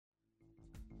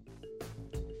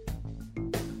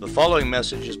The following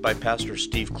message is by Pastor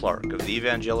Steve Clark of the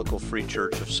Evangelical Free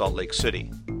Church of Salt Lake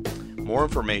City. More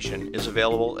information is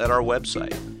available at our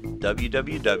website,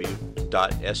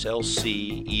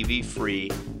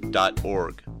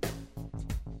 www.slcevfree.org.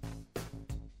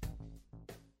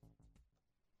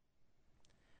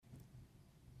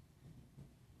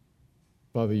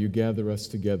 Father, you gather us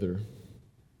together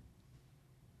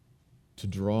to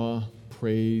draw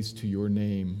praise to your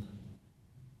name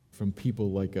from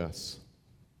people like us.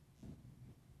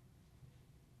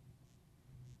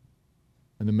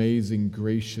 An amazing,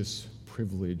 gracious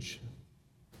privilege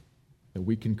that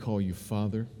we can call you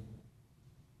Father,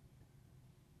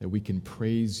 that we can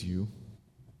praise you,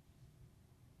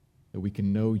 that we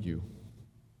can know you,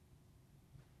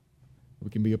 that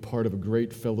we can be a part of a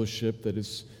great fellowship that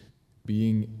is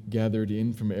being gathered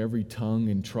in from every tongue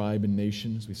and tribe and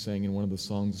nation. As we sang in one of the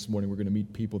songs this morning, we're going to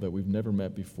meet people that we've never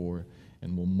met before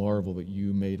and will marvel that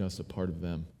you made us a part of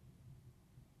them.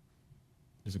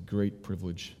 It is a great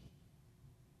privilege.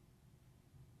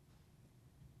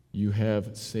 You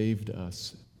have saved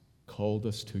us, called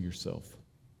us to yourself.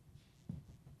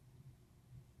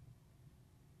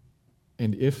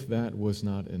 And if that was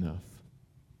not enough,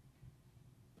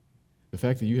 the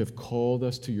fact that you have called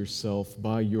us to yourself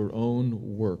by your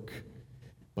own work,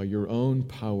 by your own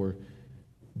power,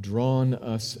 drawn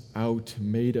us out,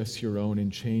 made us your own,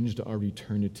 and changed our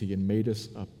eternity, and made us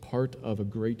a part of a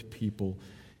great people,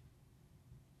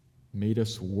 made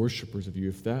us worshipers of you.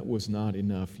 If that was not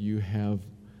enough, you have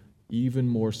even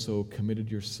more so committed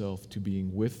yourself to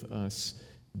being with us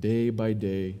day by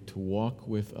day, to walk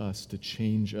with us, to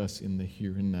change us in the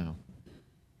here and now.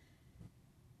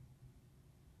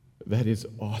 That is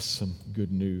awesome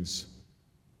good news.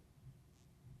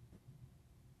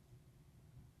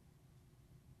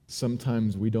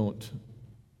 Sometimes we don't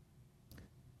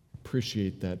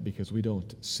appreciate that because we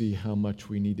don't see how much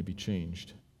we need to be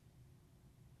changed.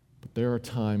 But there are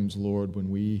times, Lord, when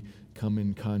we come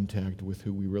in contact with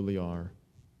who we really are.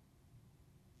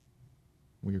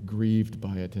 We are grieved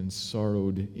by it and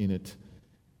sorrowed in it.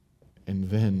 And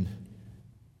then,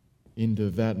 into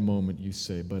that moment, you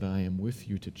say, but I am with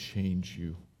you to change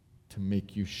you, to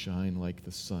make you shine like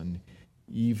the sun,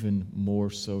 even more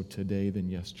so today than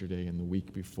yesterday and the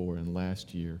week before and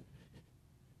last year.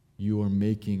 You are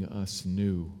making us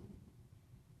new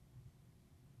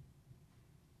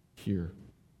here.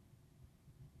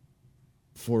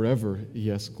 Forever,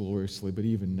 yes, gloriously, but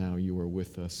even now you are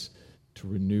with us to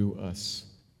renew us,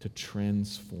 to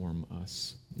transform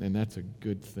us. And that's a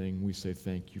good thing. We say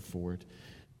thank you for it.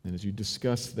 And as you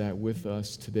discuss that with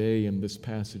us today in this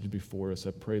passage before us,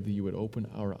 I pray that you would open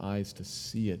our eyes to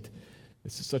see it.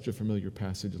 This is such a familiar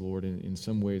passage, Lord, and in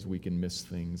some ways we can miss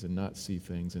things and not see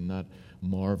things and not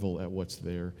marvel at what's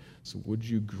there. So would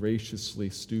you graciously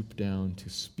stoop down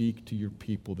to speak to your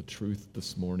people the truth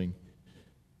this morning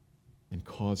and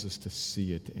cause us to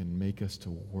see it and make us to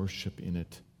worship in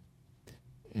it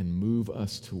and move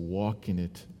us to walk in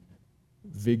it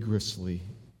vigorously,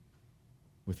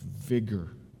 with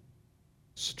vigor,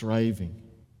 striving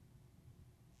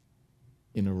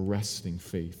in a resting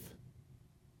faith.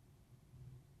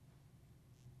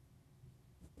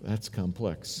 That's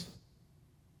complex.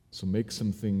 So make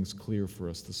some things clear for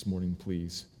us this morning,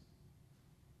 please.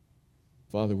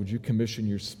 Father, would you commission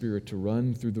your Spirit to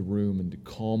run through the room and to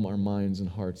calm our minds and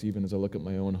hearts? Even as I look at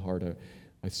my own heart,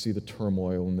 I see the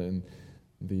turmoil and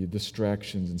the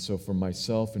distractions. And so for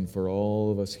myself and for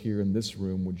all of us here in this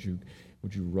room, would you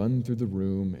run through the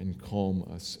room and calm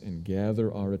us and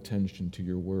gather our attention to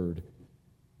your word?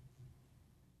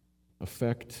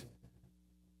 Affect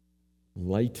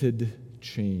lighted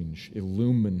change.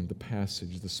 Illumine the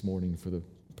passage this morning for the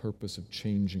purpose of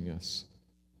changing us.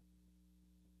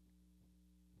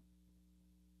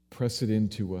 Press it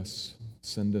into us.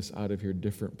 Send us out of here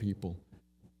different people.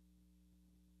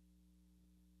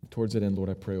 Towards that end, Lord,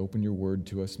 I pray, open your word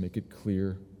to us, make it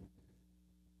clear.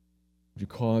 Would you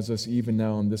cause us, even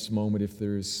now in this moment, if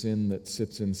there is sin that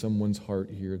sits in someone's heart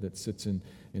here, that sits in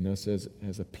us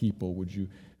as a people, would you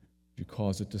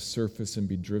cause it to surface and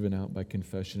be driven out by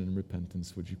confession and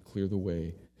repentance? Would you clear the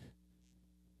way?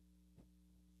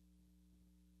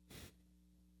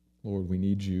 Lord, we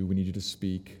need you. We need you to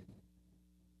speak.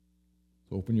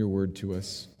 Open your word to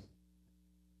us.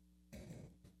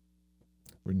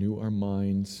 Renew our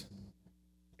minds.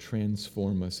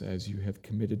 Transform us as you have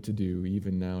committed to do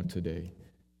even now today.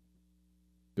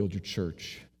 Build your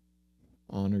church.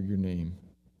 Honor your name.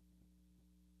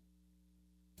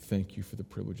 Thank you for the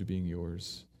privilege of being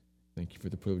yours. Thank you for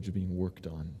the privilege of being worked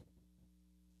on.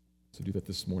 So do that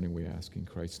this morning, we ask. In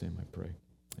Christ's name I pray.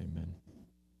 Amen.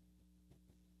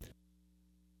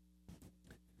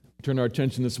 Turn our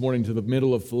attention this morning to the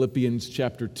middle of Philippians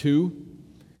chapter 2.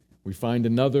 We find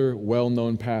another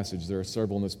well-known passage. There are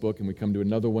several in this book, and we come to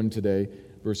another one today,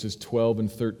 verses 12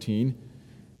 and 13.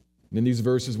 And in these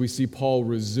verses, we see Paul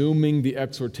resuming the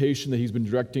exhortation that he's been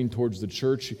directing towards the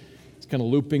church. It's kind of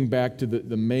looping back to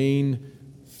the main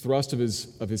thrust of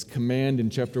his command in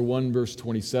chapter 1, verse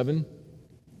 27.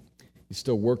 He's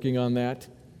still working on that.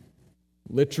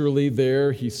 Literally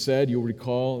there, he said, you'll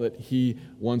recall, that he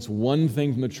wants one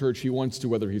thing from the church. He wants to,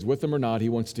 whether he's with them or not, he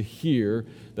wants to hear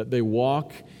that they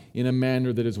walk in a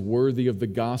manner that is worthy of the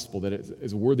gospel, that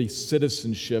is worthy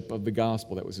citizenship of the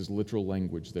gospel. That was his literal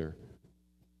language there.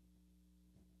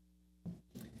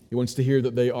 He wants to hear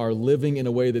that they are living in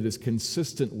a way that is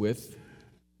consistent with,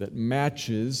 that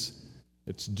matches,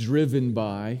 that's driven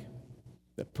by,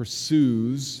 that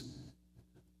pursues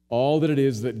all that it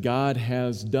is that God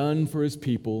has done for His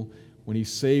people when He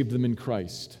saved them in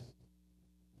Christ,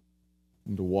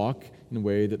 and to walk in a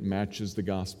way that matches the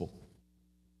gospel.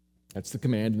 That's the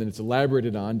command, and then it's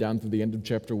elaborated on down through the end of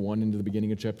chapter 1 into the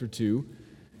beginning of chapter 2,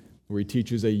 where he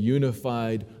teaches a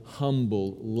unified,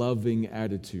 humble, loving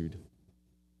attitude.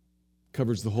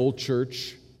 Covers the whole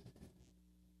church,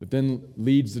 but then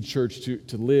leads the church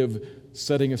to live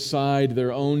setting aside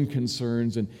their own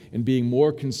concerns and being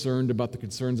more concerned about the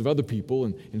concerns of other people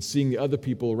and seeing the other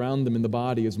people around them in the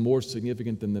body as more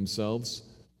significant than themselves.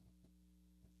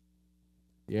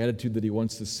 The attitude that he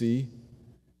wants to see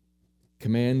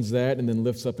commands that and then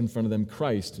lifts up in front of them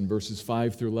Christ in verses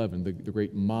 5 through 11, the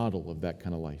great model of that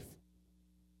kind of life.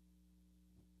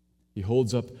 He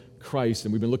holds up Christ,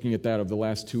 and we've been looking at that over the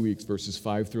last 2 weeks, verses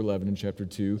 5 through 11 in chapter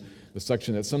 2, the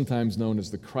section that's sometimes known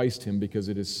as the Christ hymn because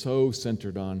it is so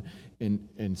centered on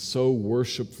and so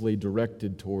worshipfully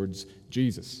directed towards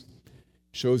Jesus.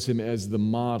 Shows him as the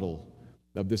model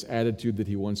of this attitude that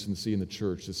he wants to see in the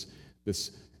church,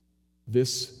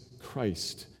 this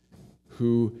Christ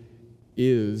who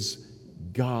is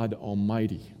God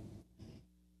Almighty,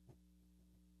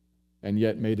 and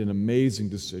yet made an amazing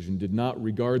decision, did not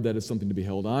regard that as something to be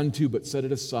held on to, but set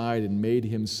it aside and made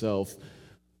himself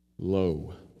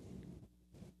low.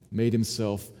 Made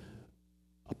himself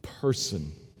a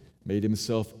person. Made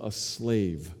himself a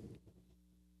slave.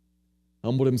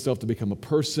 Humbled himself to become a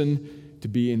person, to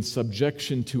be in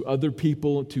subjection to other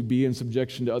people, to be in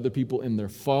subjection to other people in their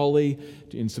folly,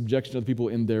 in subjection to other people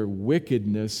in their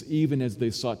wickedness, even as they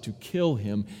sought to kill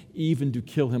him, even to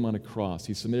kill him on a cross.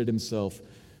 He submitted himself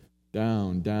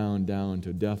down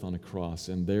to death on a cross,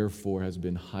 and therefore has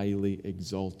been highly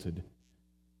exalted,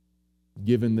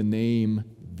 given the name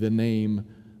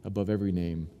above every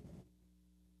name.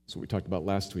 That's what we talked about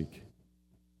last week.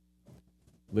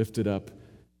 Lifted up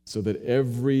so that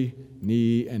every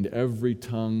knee and every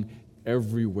tongue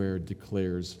everywhere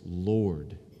declares,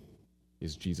 Lord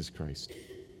is Jesus Christ.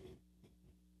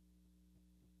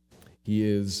 He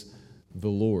is the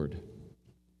Lord.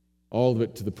 All of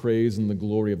it to the praise and the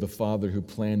glory of the Father who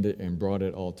planned it and brought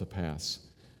it all to pass.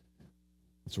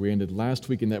 So we ended last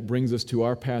week, and that brings us to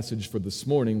our passage for this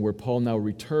morning, where Paul now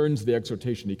returns the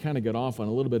exhortation. He kind of got off on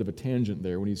a little bit of a tangent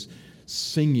there when he's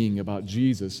singing about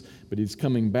Jesus, but he's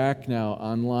coming back now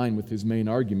online with his main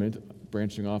argument,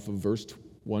 branching off of verse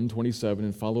 127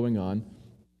 and following on.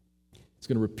 He's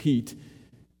going to repeat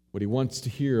what he wants to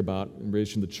hear about in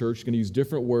relation to the church. He's going to use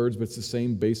different words, but it's the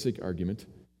same basic argument.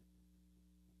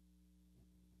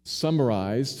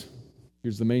 Summarized,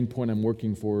 here's the main point I'm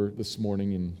working for this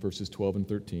morning in verses 12 and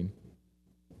 13.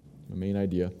 My main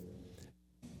idea.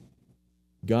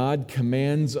 God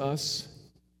commands us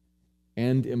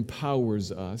and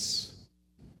empowers us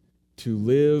to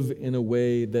live in a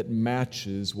way that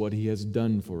matches what He has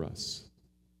done for us.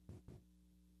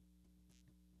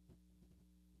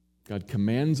 God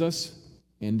commands us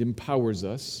and empowers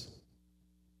us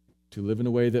to live in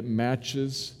a way that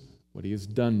matches what He has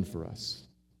done for us.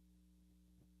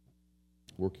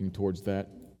 Working towards that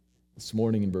this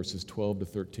morning in verses 12 to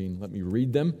 13. Let me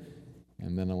read them,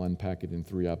 and then I'll unpack it in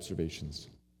 3 observations.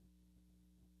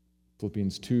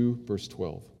 Philippians 2, verse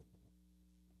 12.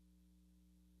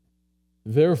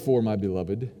 Therefore, my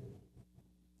beloved,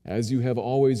 as you have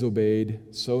always obeyed,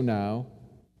 so now,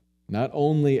 not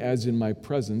only as in my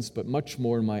presence, but much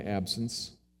more in my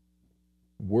absence,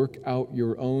 work out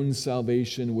your own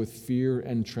salvation with fear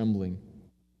and trembling.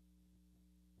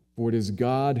 For it is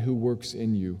God who works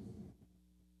in you,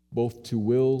 both to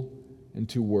will and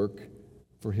to work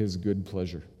for His good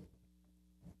pleasure.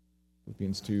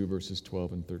 Philippians 2, verses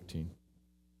 12 and 13.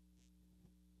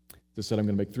 As I said, I'm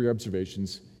going to make 3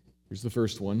 observations. Here's the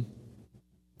first one.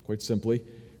 Quite simply,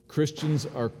 Christians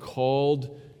are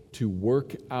called to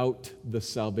work out the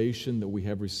salvation that we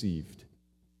have received.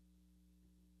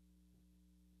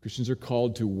 Christians are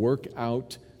called to work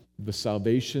out the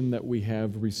salvation that we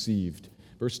have received.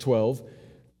 Verse 12,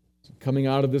 coming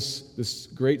out of this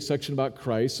great section about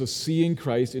Christ, so seeing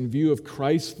Christ in view of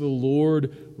Christ the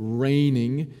Lord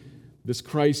reigning, this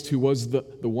Christ who was the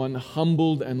one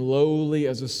humbled and lowly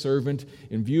as a servant,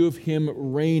 in view of him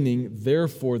reigning,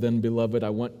 therefore then, beloved,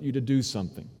 I want you to do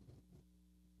something.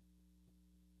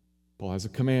 Paul has a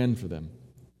command for them.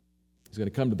 He's going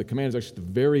to come to the command, is actually at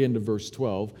the very end of verse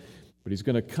 12, but he's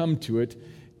going to come to it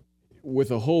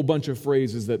with a whole bunch of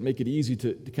phrases that make it easy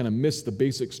to kind of miss the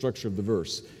basic structure of the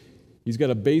verse. He's got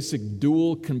a basic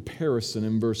dual comparison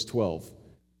in verse 12.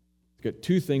 He's got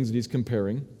two things that he's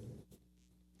comparing.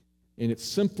 In its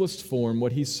simplest form,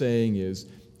 what he's saying is,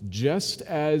 just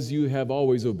as you have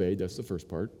always obeyed, that's the first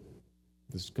part,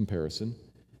 this comparison,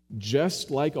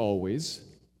 just like always,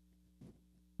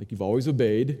 like you've always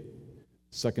obeyed,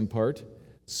 second part,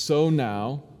 so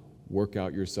now work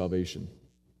out your salvation.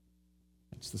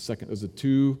 That's the second. Those are the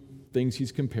two things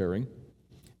he's comparing.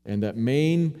 And the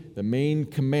main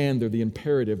command there, the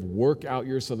imperative, work out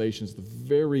your salvation, is the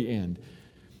very end.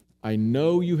 I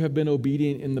know you have been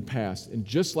obedient in the past, and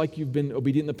just like you've been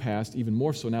obedient in the past, even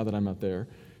more so now that I'm not there,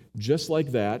 just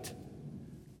like that,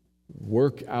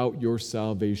 work out your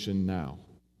salvation now.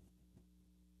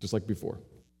 Just like before.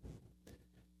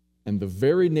 And the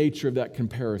very nature of that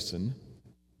comparison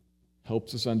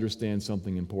helps us understand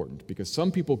something important. Because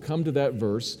some people come to that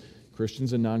verse,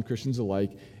 Christians and non-Christians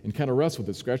alike, and kind of wrestle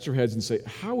with it, scratch their heads and say,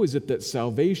 how is it that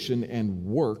salvation and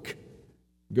work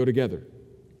go together?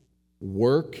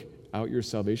 Work out your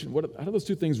salvation. How do those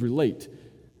two things relate?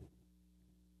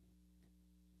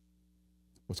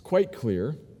 What's quite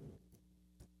clear,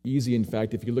 easy in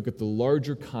fact, if you look at the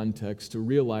larger context, to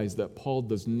realize that Paul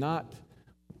does not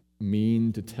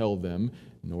mean to tell them,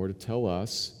 nor to tell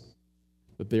us,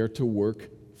 that they are to work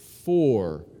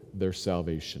for their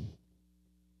salvation.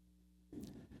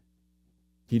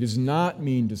 He does not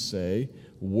mean to say,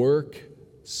 work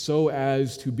so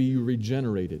as to be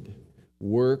regenerated.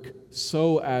 Work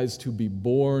so as to be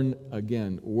born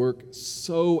again. Work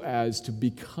so as to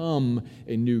become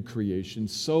a new creation,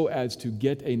 so as to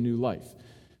get a new life.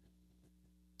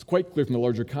 It's quite clear from the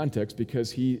larger context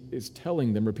because he is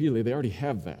telling them repeatedly they already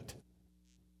have that.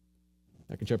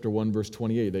 Back in chapter 1, verse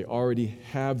 28, they already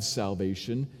have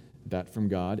salvation, that from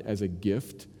God, as a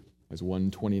gift. As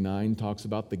 129 talks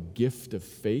about the gift of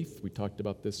faith. We talked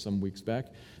about this some weeks back.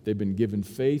 They've been given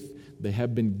faith. They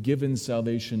have been given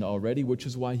salvation already, which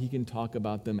is why he can talk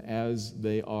about them as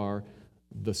they are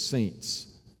the saints,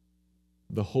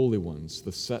 the holy ones,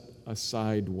 the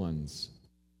set-aside ones.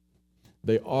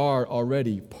 They are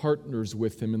already partners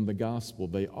with him in the gospel.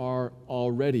 They are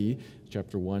already,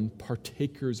 chapter 1,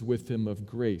 partakers with him of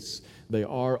grace. They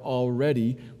are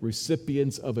already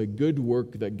recipients of a good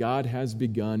work that God has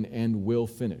begun and will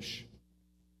finish.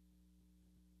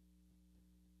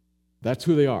 That's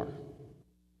who they are.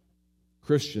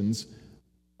 Christians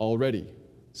already.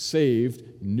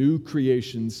 Saved, new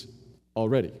creations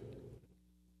already.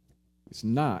 It's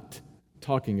not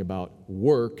talking about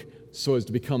work so as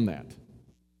to become that.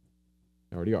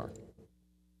 They already are.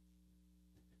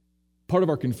 Part of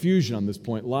our confusion on this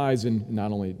point lies in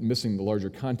not only missing the larger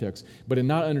context, but in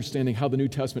not understanding how the New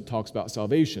Testament talks about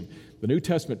salvation. The New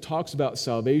Testament talks about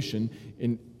salvation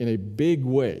in a big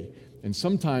way. And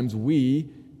sometimes we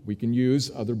can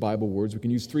use other Bible words. We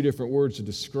can use 3 different words to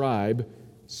describe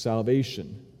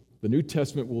salvation. The New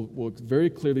Testament will very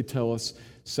clearly tell us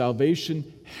salvation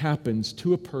happens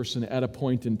to a person at a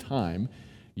point in time.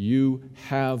 You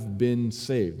have been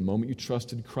saved. The moment you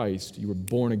trusted Christ, you were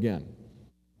born again.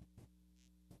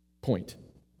 Point.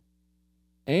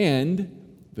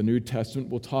 And the New Testament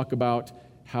will talk about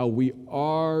how we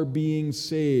are being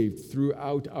saved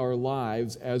throughout our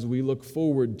lives as we look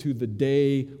forward to the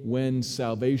day when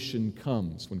salvation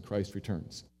comes, when Christ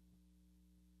returns.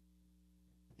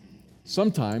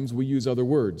 Sometimes we use other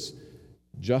words: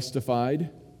 justified,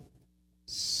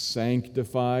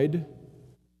 sanctified,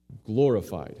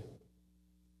 glorified.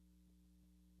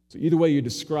 So either way you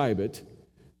describe it,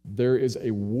 there is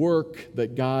a work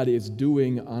that God is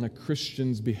doing on a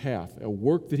Christian's behalf. A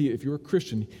work that if you're a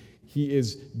Christian, he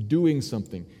is doing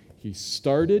something. He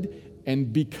started,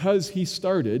 and because he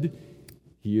started,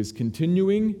 he is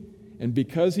continuing, and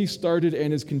because he started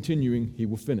and is continuing, he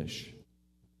will finish.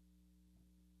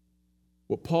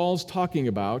 What Paul's talking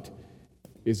about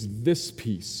is this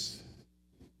piece.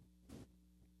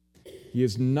 He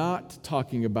is not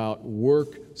talking about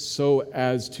work so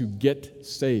as to get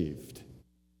saved.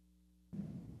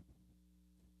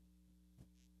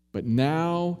 But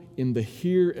now, in the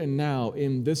here and now,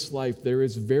 in this life, there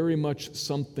is very much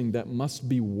something that must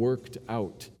be worked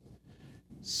out.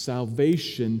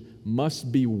 Salvation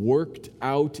must be worked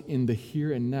out in the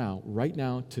here and now, right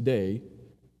now, today,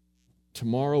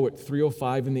 tomorrow at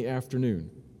 3:05 in the afternoon,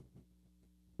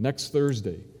 next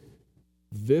Thursday.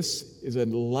 This is a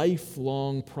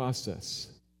lifelong process.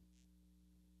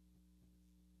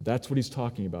 That's what he's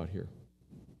talking about here.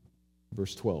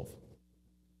 Verse 12.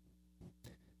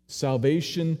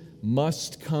 Salvation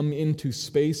must come into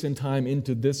space and time,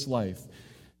 into this life.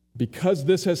 Because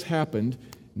this has happened,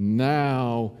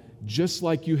 now, just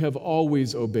like you have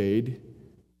always obeyed,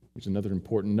 here's another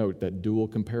important note that dual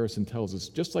comparison tells us,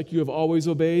 just like you have always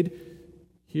obeyed,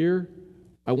 here,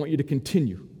 I want you to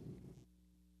continue.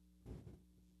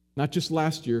 Not just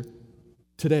last year,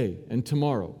 today and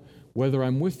tomorrow, whether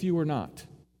I'm with you or not.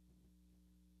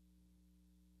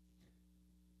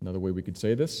 Another way we could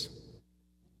say this,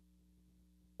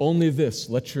 only this,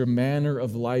 let your manner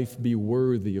of life be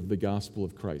worthy of the gospel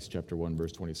of Christ, chapter 1,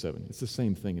 verse 27. It's the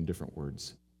same thing in different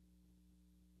words.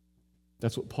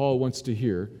 That's what Paul wants to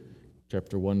hear,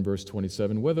 chapter 1, verse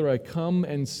 27. Whether I come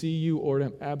and see you or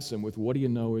am absent, with what do you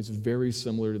know is very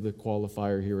similar to the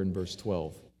qualifier here in verse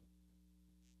 12.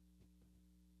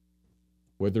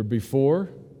 Whether before,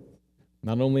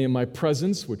 not only in my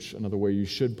presence, which another way you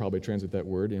should probably translate that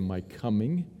word, in my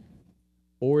coming,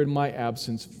 or in my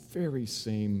absence, very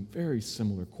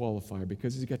similar qualifier,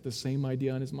 because he's got the same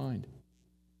idea on his mind.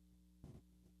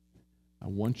 I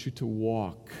want you to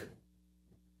walk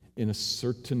in a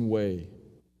certain way,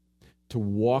 to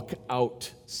walk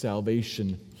out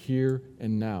salvation here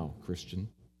and now, Christian.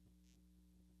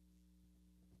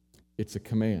 It's a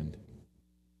command.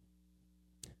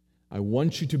 I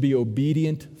want you to be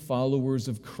obedient followers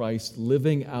of Christ,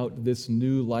 living out this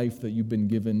new life that you've been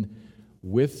given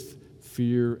with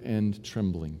fear and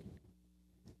trembling.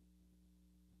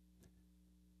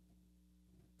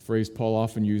 Phrase Paul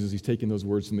often uses, he's taking those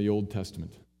words from the Old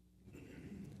Testament.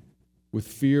 With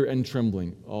fear and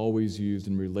trembling, always used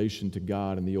in relation to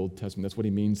God in the Old Testament. That's what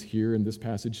he means here in this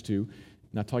passage too.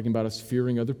 Not talking about us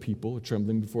fearing other people or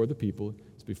trembling before the people,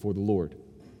 it's before the Lord.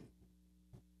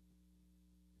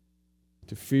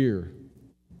 To fear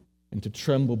and to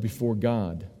tremble before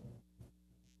God,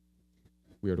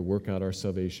 we are to work out our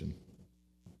salvation.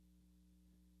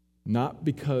 Not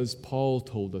because Paul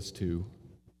told us to,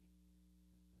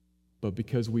 but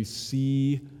because we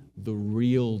see the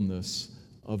realness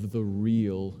of the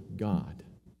real God.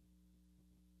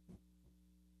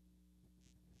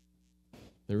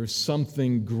 There is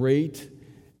something great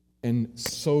and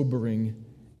sobering,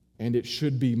 and it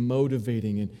should be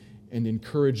motivating and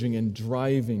encouraging and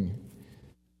driving.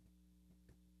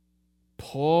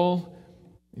 Paul,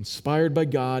 inspired by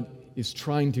God, is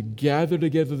trying to gather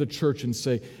together the church and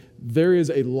say, there is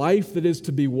a life that is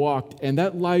to be walked, and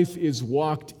that life is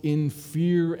walked in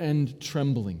fear and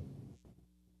trembling.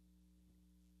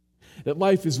 That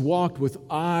life is walked with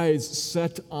eyes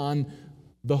set on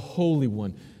the Holy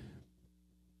One.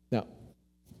 Now,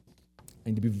 I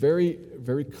need to be very,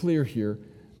 very clear here.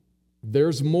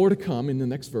 There's more to come in the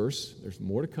next verse. There's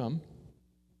more to come.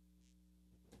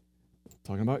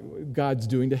 Talking about what God's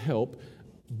doing to help,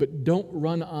 but don't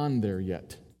run on there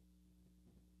yet.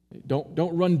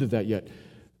 Don't run to that yet.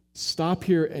 Stop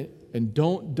here and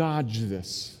don't dodge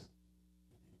this.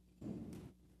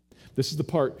 This is the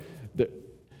part that,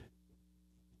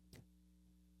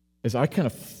 as I kind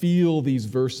of feel these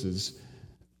verses,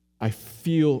 I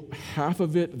feel half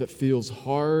of it that feels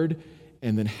hard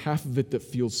and then half of it that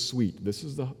feels sweet. This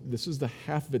is the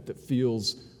half of it that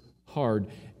feels hard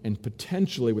and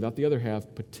potentially, without the other half,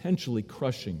 potentially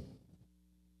crushing.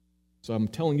 So I'm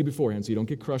telling you beforehand, so you don't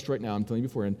get crushed right now. I'm telling you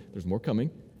beforehand, there's more coming.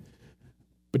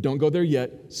 But don't go there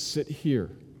yet. Sit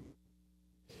here.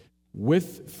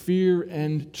 With fear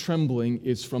and trembling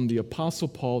is from the Apostle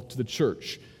Paul to the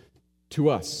church, to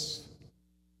us.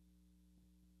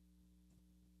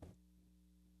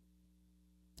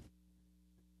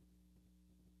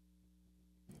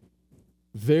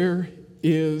 There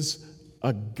is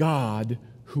a God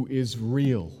who is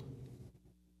real,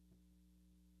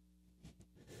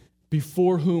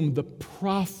 before whom the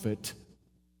prophet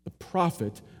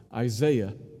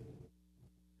Isaiah,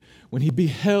 when he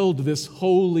beheld this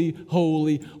holy,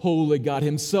 holy, holy God,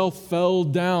 himself fell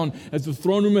down as the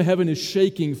throne room of heaven is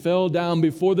shaking, fell down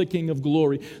before the King of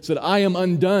glory, said, I am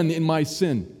undone in my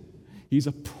sin. He's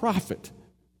a prophet.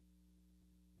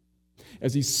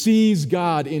 As he sees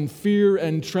God in fear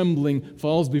and trembling,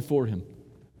 falls before him.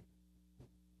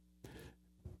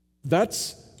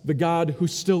 That's the God who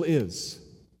still is.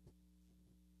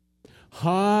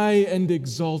 High and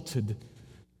exalted,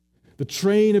 the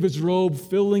train of his robe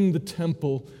filling the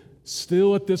temple.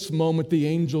 Still at this moment, the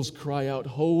angels cry out,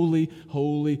 "Holy,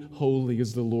 holy, holy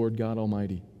is the Lord God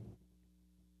Almighty."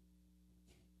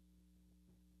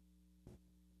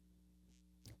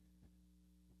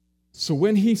 So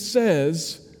when he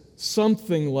says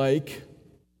something like,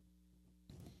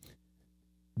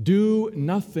 "Do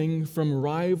nothing from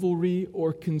rivalry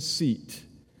or conceit,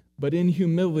 but in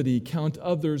humility count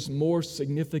others more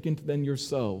significant than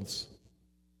yourselves."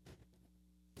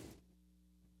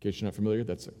 In case you're not familiar,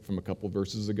 that's from a couple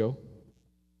verses ago.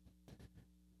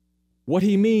 What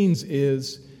he means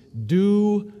is,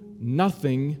 do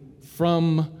nothing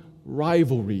from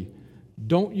rivalry.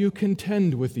 Don't you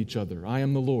contend with each other. I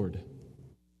am the Lord.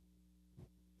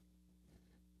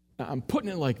 Now, I'm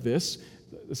putting it like this.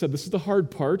 I said this is the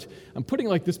hard part. I'm putting it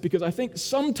like this because I think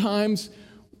sometimes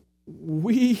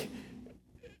we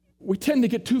tend to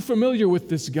get too familiar with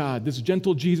this God, this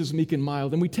gentle Jesus, meek and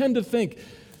mild, and we tend to think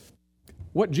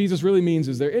what Jesus really means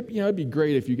is it'd be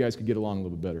great if you guys could get along a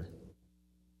little bit better.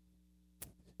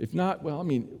 If not, well,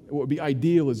 what would be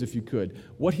ideal is if you could.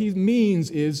 What he means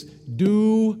is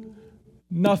do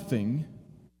nothing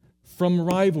from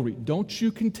rivalry. Don't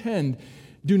you contend.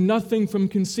 Do nothing from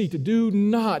conceit. Do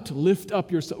not lift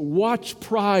up yourself. Watch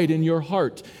pride in your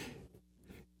heart.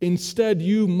 Instead,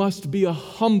 you must be a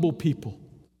humble people.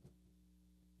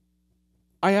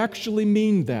 I actually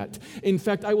mean that. In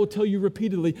fact, I will tell you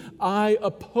repeatedly, I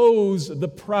oppose the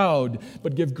proud,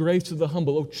 but give grace to the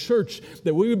humble. Oh, church,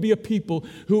 that we would be a people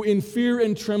who in fear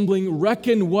and trembling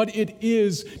reckon what it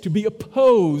is to be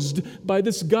opposed by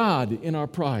this God in our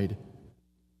pride.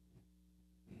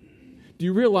 Do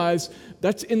you realize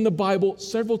that's in the Bible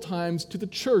several times to the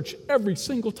church every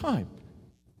single time?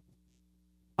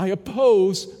 I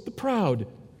oppose the proud,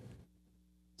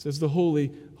 says the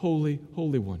Holy, Holy,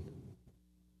 Holy One.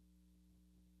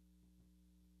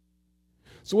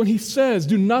 So when he says,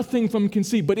 do nothing from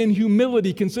conceit, but in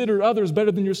humility consider others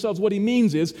better than yourselves, what he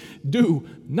means is, do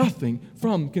nothing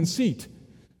from conceit.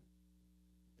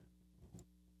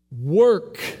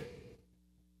 Work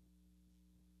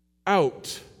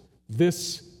out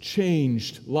this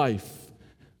changed life,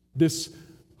 this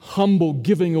humble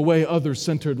giving away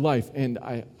other-centered life, and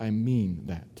I mean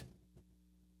that.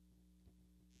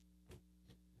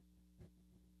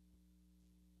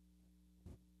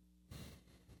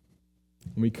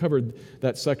 When we covered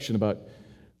that section about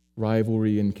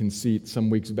rivalry and conceit some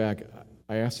weeks back,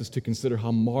 I asked us to consider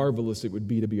how marvelous it would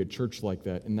be to be a church like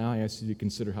that. And now I ask you to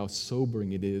consider how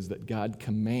sobering it is that God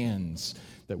commands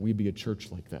that we be a church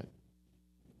like that.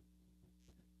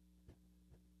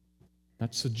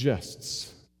 Not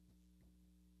suggests,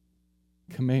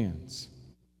 commands.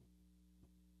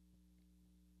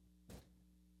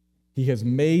 He has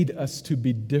made us to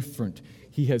be different.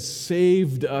 He has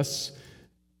saved us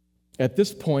at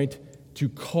this point to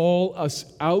call us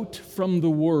out from the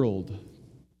world.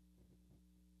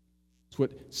 It's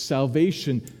what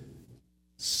salvation,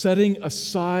 setting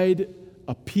aside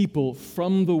a people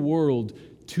from the world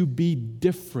to be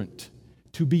different,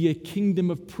 to be a kingdom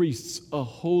of priests, a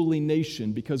holy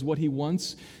nation, because what he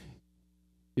wants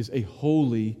is a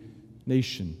holy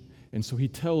nation. And so he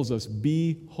tells us,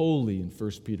 be holy in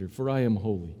 1 Peter, for I am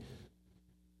holy.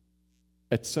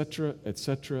 Etc.,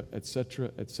 etc.,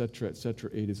 etc., etc., etc.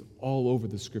 It is all over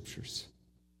the Scriptures.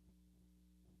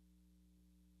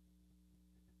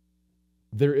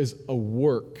 There is a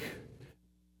work,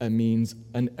 a means,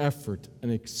 an effort, an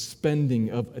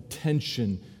expending of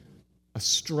attention, a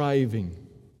striving.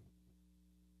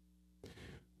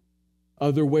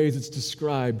 Other ways it's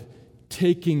described,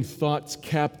 taking thoughts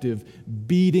captive,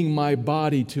 beating my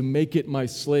body to make it my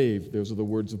slave. Those are the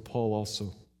words of Paul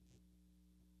also.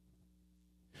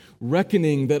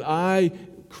 Reckoning that I,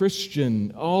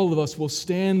 Christian, all of us will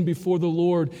stand before the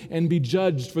Lord and be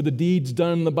judged for the deeds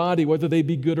done in the body, whether they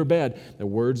be good or bad. The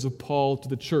words of Paul to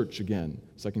the church again,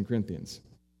 2 Corinthians.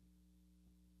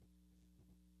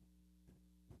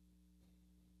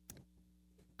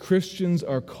 Christians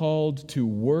are called to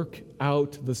work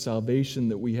out the salvation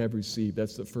that we have received.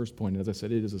 That's the first point. And as I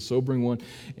said, it is a sobering one,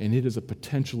 and it is a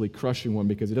potentially crushing one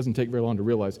because it doesn't take very long to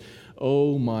realize,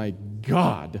 oh my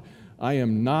God, I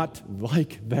am not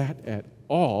like that at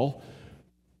all.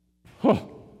 Huh.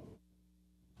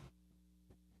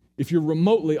 If you're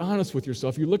remotely honest with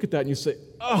yourself, you look at that and you say,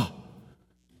 oh,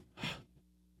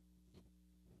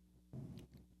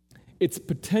 it's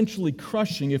potentially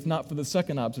crushing, if not for the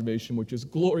second observation, which is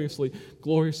gloriously,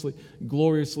 gloriously,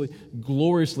 gloriously,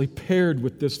 gloriously paired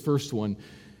with this first one.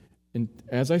 And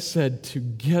as I said,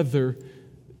 together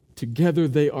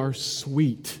they are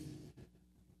sweet.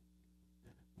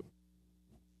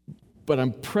 But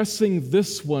I'm pressing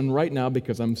this one right now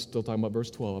because I'm still talking about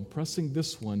verse 12. I'm pressing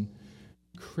this one,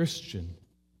 Christian.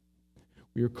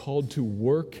 We are called to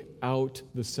work out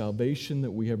the salvation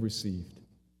that we have received.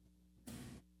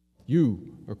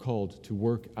 You are called to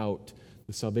work out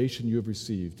the salvation you have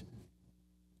received,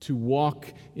 to walk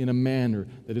in a manner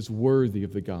that is worthy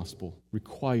of the gospel,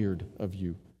 required of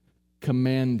you,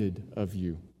 commanded of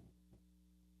you.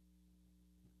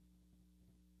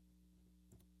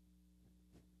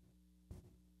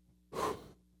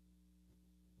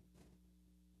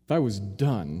 If I was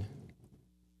done,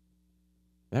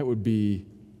 that would be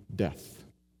death.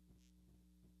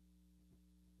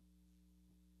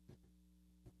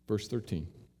 Verse 13,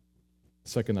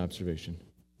 second observation.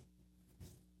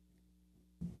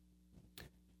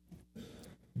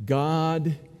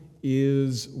 God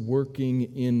is working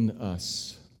in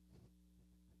us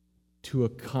to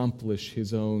accomplish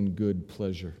His own good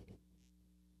pleasure.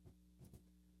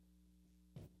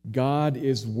 God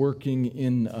is working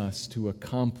in us to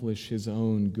accomplish His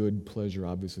own good pleasure.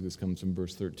 Obviously, this comes from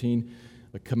verse 13.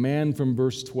 A command from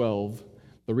verse 12.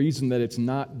 The reason that it's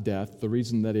not death, the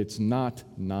reason that it's not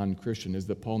non-Christian is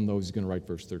that Paul knows he's going to write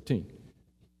verse 13.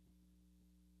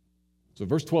 So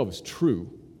verse 12 is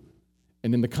true,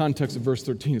 and in the context of verse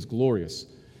 13 is glorious.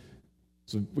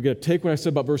 So we got to take what I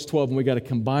said about verse 12 and we got to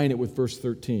combine it with verse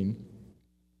 13.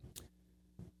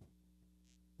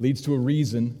 Leads to a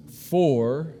reason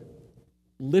for,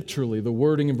 literally, the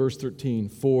wording in verse 13,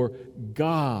 for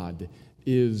God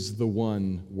is the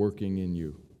one working in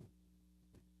you.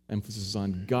 Emphasis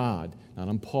on God, not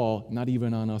on Paul, not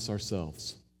even on us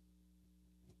ourselves.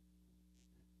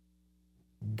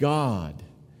 God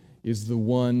is the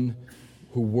one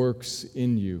who works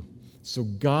in you. So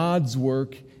God's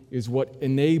work is what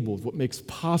enables, what makes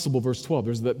possible, verse 12.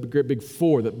 There's that great big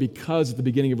for, that because at the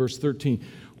beginning of verse 13.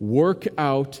 Work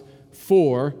out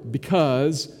for,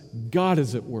 because God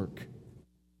is at work.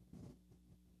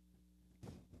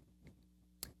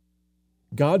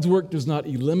 God's work does not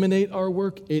eliminate our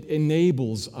work, it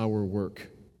enables our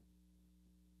work.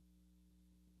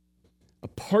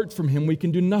 Apart from Him, we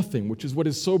can do nothing, which is what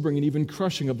is sobering and even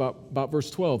crushing about verse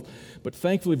 12. But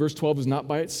thankfully, verse 12 is not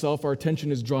by itself. Our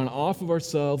attention is drawn off of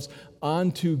ourselves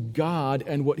onto God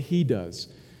and what He does.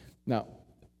 Now,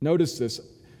 notice this.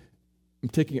 I'm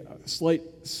taking a slight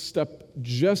step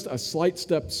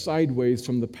sideways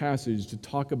from the passage to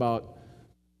talk about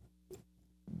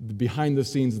the behind the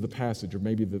scenes of the passage, or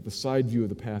maybe the side view of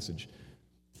the passage.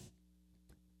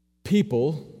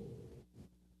 People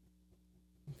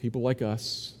like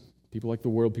us, people like the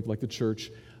world, people like the church,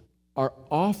 are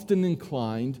often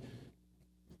inclined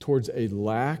towards a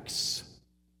lax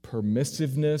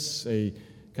permissiveness, a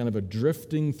kind of a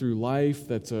drifting through life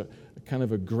that's a kind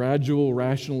of a gradual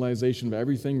rationalization of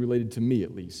everything related to me,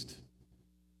 at least.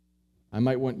 I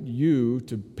might want you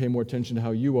to pay more attention to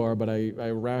how you are, but I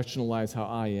rationalize how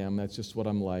I am. That's just what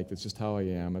I'm like. That's just how I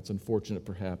am. That's unfortunate,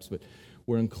 perhaps, but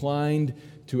we're inclined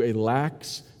to a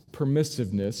lax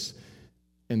permissiveness,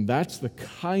 and that's the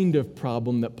kind of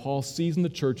problem that Paul sees in the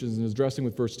churches and is addressing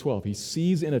with verse 12. He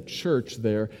sees in a church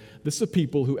there, this is a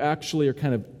people who actually are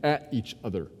kind of at each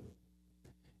other.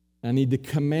 I need to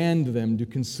command them to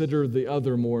consider the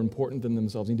other more important than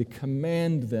themselves. I need to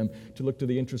command them to look to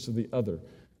the interests of the other,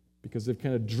 because they've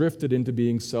kind of drifted into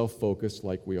being self-focused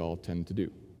like we all tend to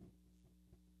do.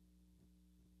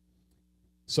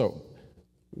 So,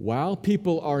 while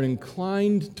people are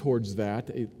inclined towards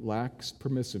that, it lacks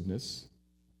permissiveness,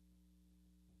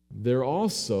 there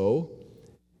also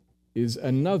is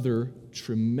another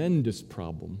tremendous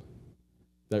problem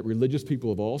that religious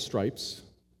people of all stripes,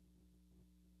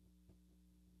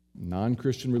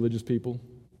 non-Christian religious people,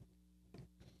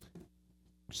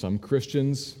 some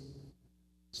Christians,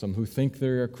 some who think they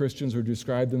are Christians or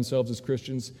describe themselves as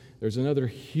Christians, there's another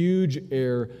huge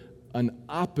error, an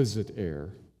opposite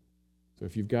error. So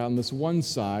if you've got on this one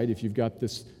side, if you've got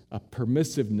this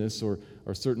permissiveness or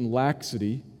certain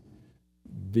laxity,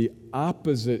 the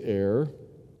opposite error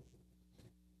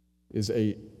is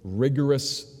a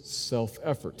rigorous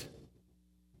self-effort.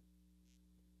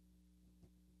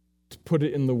 To put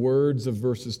it in the words of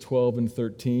verses 12 and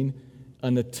 13,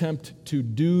 an attempt to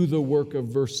do the work of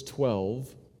verse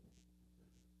 12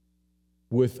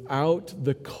 without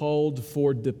the called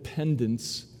for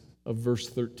dependence of verse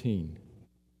 13.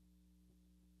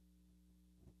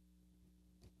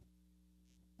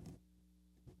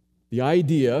 The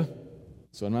idea,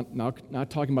 so I'm not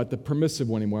talking about the permissive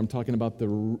one anymore, I'm talking about the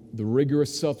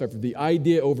rigorous self-effort. The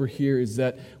idea over here is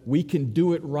that we can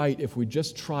do it right if we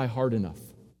just try hard enough.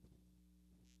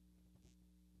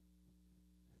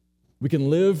 We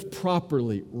can live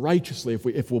properly, righteously,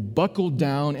 if we'll buckle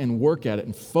down and work at it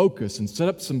and focus and set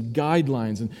up some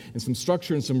guidelines and some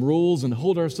structure and some rules and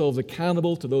hold ourselves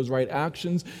accountable to those right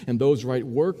actions and those right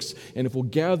works. And if we'll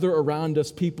gather around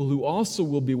us people who also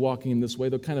will be walking in this way,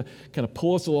 they'll kind of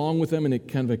pull us along with them in a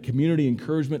kind of a community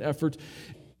encouragement effort.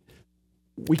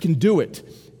 We can do it.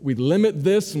 We limit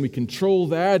this and we control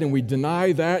that and we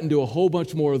deny that and do a whole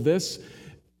bunch more of this.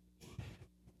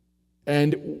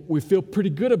 And we feel pretty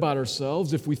good about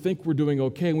ourselves if we think we're doing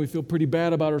okay, and we feel pretty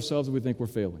bad about ourselves if we think we're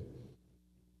failing.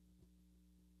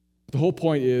 The whole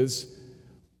point is,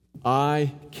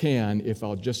 I can if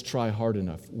I'll just try hard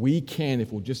enough. We can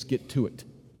if we'll just get to it.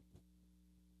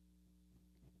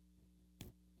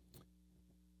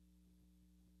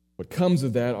 What comes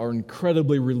of that are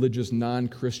incredibly religious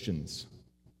non-Christians,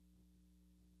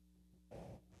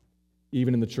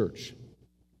 even in the church.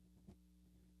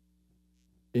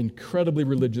 Incredibly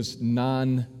religious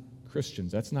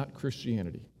non-Christians. That's not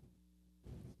Christianity.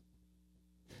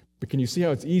 But can you see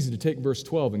how it's easy to take verse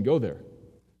 12 and go there?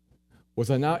 Was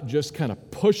I not just kind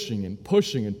of pushing and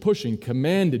pushing and pushing,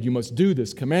 commanded you must do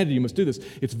this, commanded you must do this?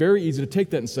 It's very easy to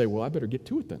take that and say, well, I better get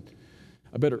to it then.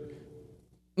 I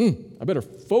better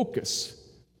focus.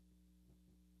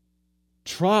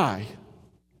 Try.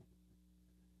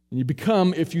 And you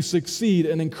become, if you succeed,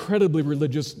 an incredibly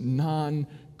religious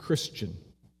non-Christian.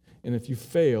 And if you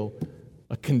fail,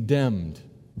 a condemned,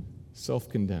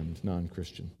 self-condemned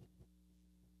non-Christian.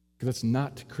 Because that's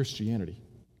not Christianity.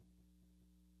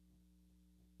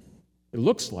 It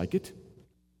looks like it.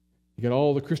 You got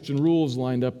all the Christian rules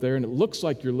lined up there, and it looks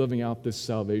like you're living out this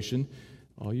salvation.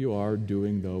 All you are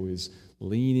doing, though, is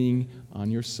leaning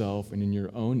on yourself and in your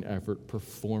own effort,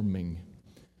 performing.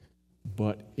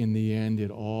 But in the end, it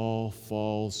all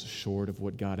falls short of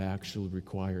what God actually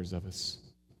requires of us.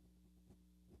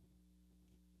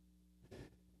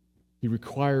 He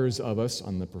requires of us,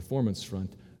 on the performance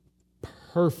front,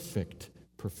 perfect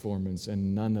performance,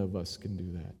 and none of us can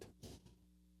do that.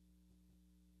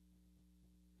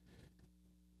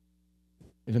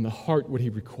 And in the heart, what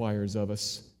He requires of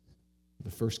us,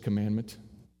 the first commandment,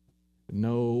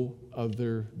 no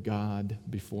other God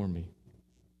before me.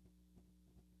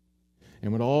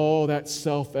 And when all that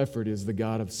self-effort is the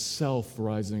God of self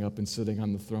rising up and sitting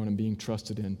on the throne and being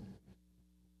trusted in,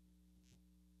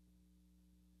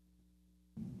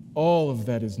 all of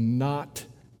that is not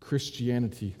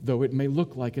Christianity, though it may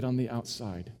look like it on the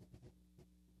outside.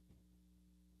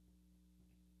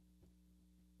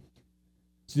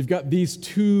 So you've got these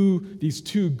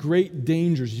two great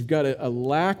dangers. You've got a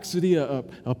laxity, a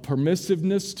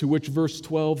permissiveness to which verse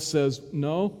 12 says,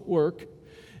 no, work.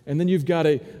 And then you've got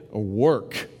a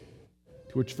work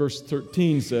to which verse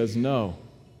 13 says, no,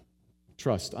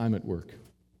 trust, I'm at work.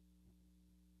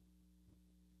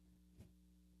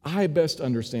 I best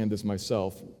understand this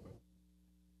myself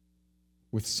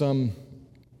with some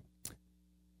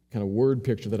kind of word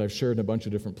picture that I've shared in a bunch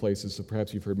of different places, so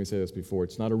perhaps you've heard me say this before.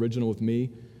 It's not original with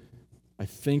me. I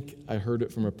think I heard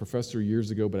it from a professor years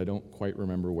ago, but I don't quite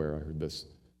remember where I heard this.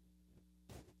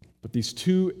 But these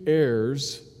two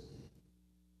errors,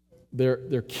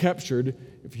 they're captured.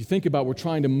 If you think about, we're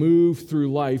trying to move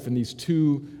through life in these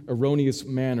two erroneous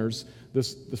manners.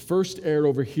 The first error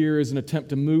over here is an attempt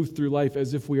to move through life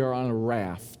as if we are on a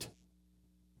raft,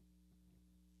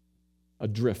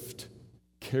 adrift,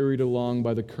 carried along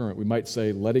by the current. We might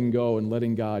say, letting go and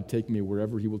letting God take me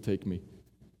wherever He will take me.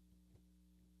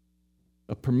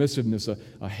 A permissiveness,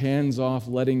 a hands-off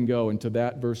letting go. And to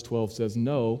that, verse 12 says,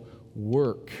 no,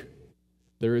 work.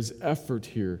 There is effort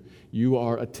here. You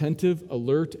are attentive,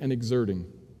 alert, and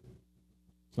exerting.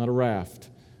 It's not a raft.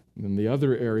 And then the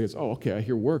other area is, I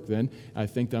hear work then. I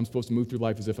think that I'm supposed to move through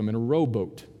life as if I'm in a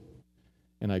rowboat.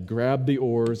 And I grab the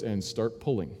oars and start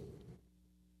pulling.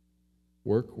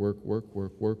 Work, work, work,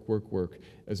 work, work, work, work.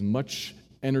 As much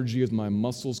energy as my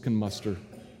muscles can muster,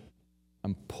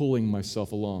 I'm pulling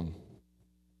myself along.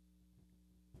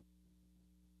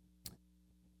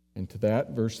 And to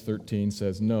that, verse 13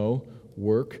 says, no,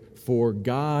 work, for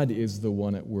God is the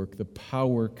one at work. The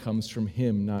power comes from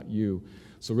Him, not you.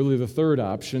 So really the third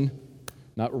option,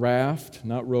 not raft,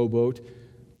 not rowboat,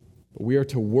 but we are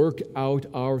to work out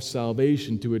our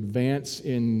salvation to advance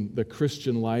in the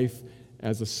Christian life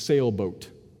as a sailboat.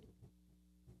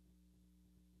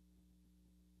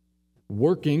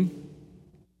 Working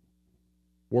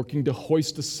to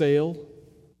hoist a sail,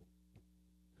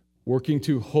 working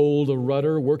to hold a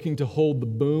rudder, working to hold the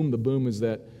boom. The boom is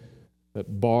that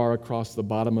bar across the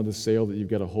bottom of the sail that you've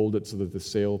got to hold it so that the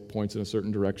sail points in a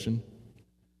certain direction.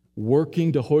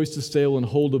 Working to hoist a sail and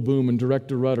hold a boom and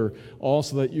direct a rudder, all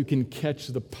so that you can catch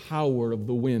the power of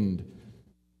the wind.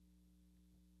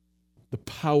 the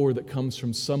power that comes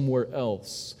from somewhere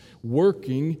else,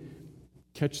 working,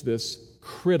 catch this,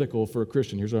 critical for a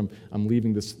Christian. Here's where I'm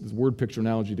leaving this word picture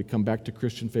analogy to come back to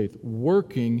Christian faith.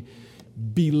 Working,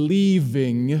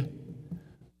 believing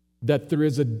that there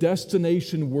is a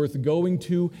destination worth going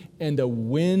to and a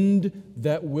wind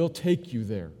that will take you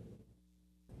there.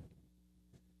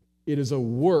 It is a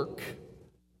work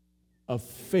of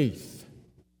faith.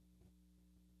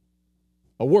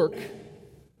 A work,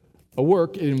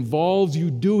 it involves you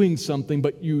doing something,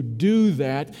 but you do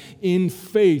that in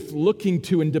faith, looking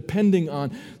to and depending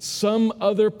on some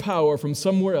other power from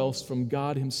somewhere else, from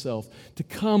God Himself, to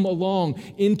come along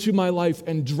into my life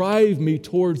and drive me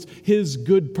towards His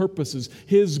good purposes,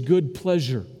 His good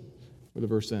pleasure, where the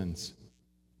verse ends.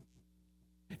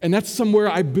 And that's somewhere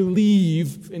I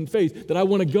believe in faith that I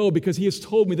want to go because He has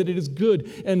told me that it is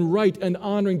good and right and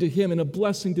honoring to Him and a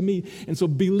blessing to me. And so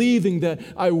believing that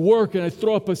I work and I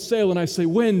throw up a sail and I say,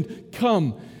 wind,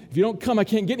 come. If you don't come, I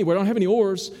can't get anywhere. I don't have any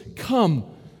oars. Come.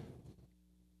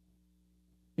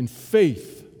 In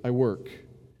faith, I work.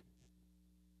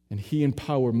 And He in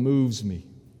power moves me.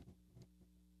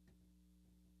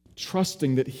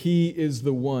 Trusting that He is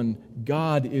the one,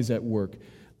 God is at work.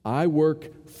 I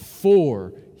work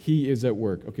for He is at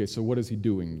work. Okay, so what is He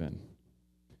doing then?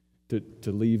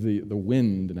 To leave the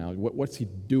wind now, what's He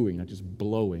doing? Not just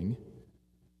blowing.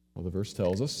 Well, the verse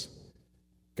tells us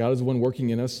God is the one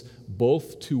working in us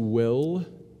both to will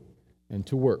and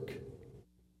to work.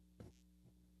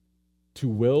 To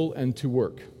will and to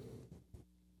work.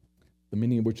 The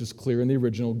meaning of which is clear in the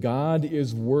original. God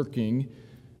is working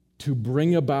to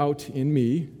bring about in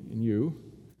me, in you,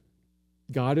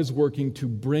 God is working to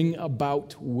bring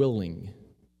about willing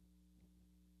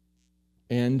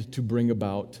and to bring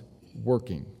about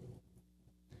working.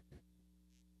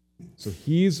 So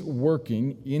He's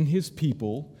working in His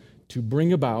people to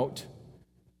bring about,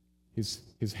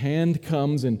 His hand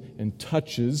comes and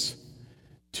touches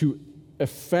to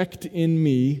effect in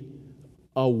me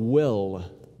a will.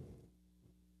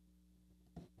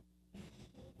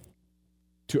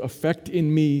 To effect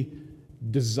in me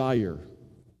desire.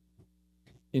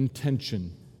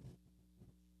 Intention.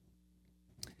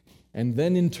 And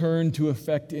then in turn to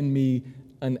effect in me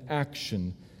an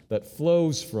action that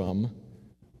flows from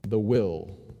the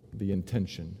will, the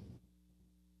intention.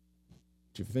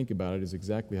 Which, if you think about it, is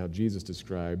exactly how Jesus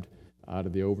described out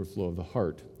of the overflow of the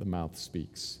heart, the mouth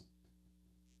speaks.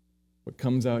 What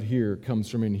comes out here comes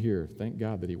from in here. Thank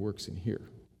God that He works in here.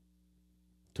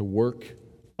 To work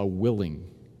a willing.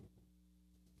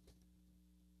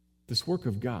 This work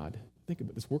of God, think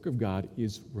about it, this work of God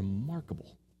is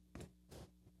remarkable.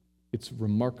 It's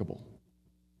remarkable.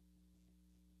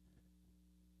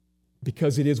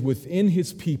 Because it is within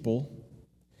His people,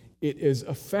 it is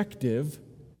effective,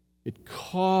 it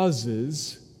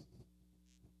causes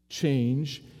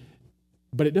change,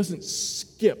 but it doesn't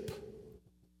skip.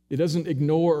 It doesn't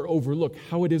ignore or overlook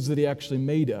how it is that He actually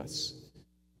made us.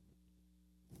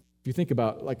 If you think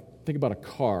about a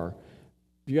car.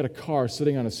 If you got a car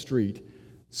sitting on a street,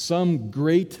 some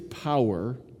great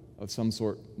power of some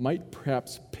sort might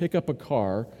perhaps pick up a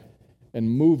car and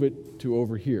move it to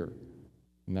over here.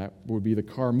 And that would be the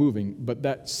car moving. But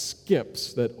that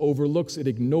skips, that overlooks, it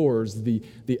ignores the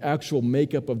actual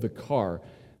makeup of the car,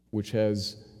 which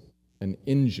has an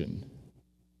engine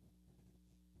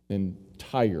and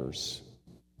tires,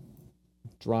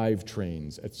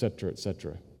 drivetrains, etc.,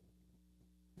 etc.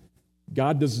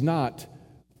 God does not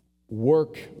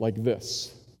work like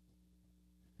this.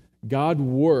 God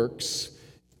works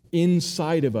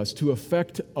inside of us to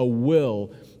effect a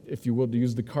will, if you will, to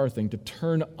use the car thing, to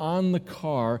turn on the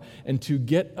car and to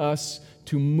get us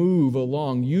to move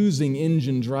along using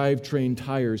engine, drivetrain,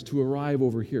 tires to arrive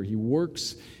over here. He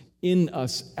works in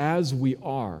us as we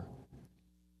are.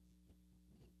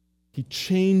 He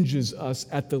changes us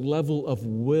at the level of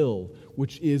will,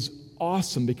 which is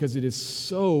awesome because it is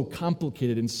so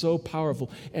complicated and so powerful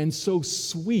and so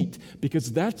sweet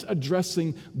because that's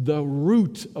addressing the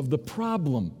root of the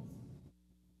problem.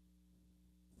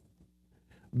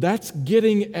 That's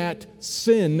getting at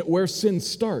sin where sin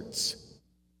starts.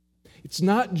 It's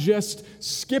not just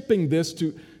skipping this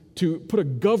to put a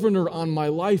governor on my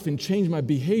life and change my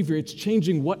behavior. It's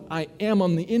changing what I am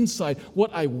on the inside,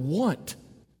 what I want,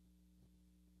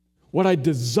 what I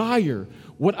desire,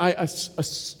 what I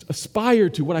aspire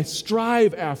to, what I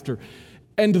strive after.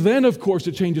 And then, of course,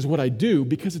 it changes what I do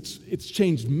because it's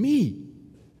changed me.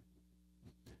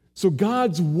 So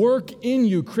God's work in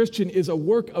you, Christian, is a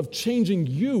work of changing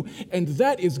you, and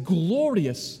that is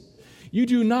glorious. You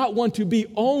do not want to be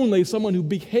only someone who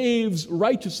behaves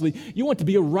righteously. You want to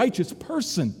be a righteous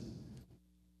person.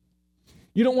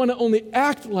 You don't want to only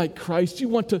act like Christ, you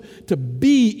want to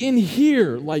be in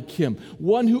here like Him.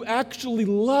 One who actually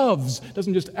loves,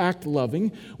 doesn't just act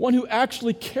loving. One who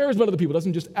actually cares about other people,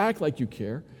 doesn't just act like you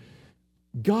care.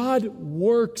 God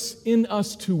works in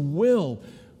us to will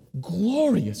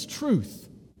glorious truth.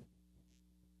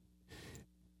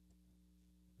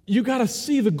 You got to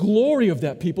see the glory of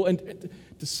that, people. And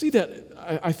to see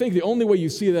that, I think the only way you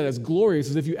see that as glorious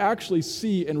is if you actually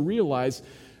see and realize,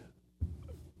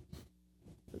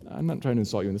 I'm not trying to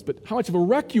insult you in this, but how much of a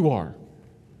wreck you are.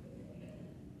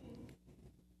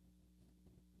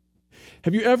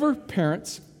 Have you ever,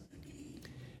 parents,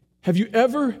 have you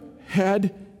ever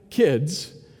had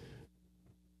kids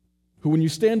who, when you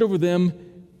stand over them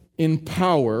in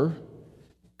power,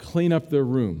 clean up their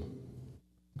room,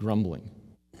 grumbling,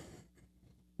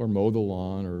 or mow the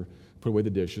lawn, or put away the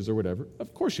dishes, or whatever?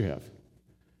 Of course you have.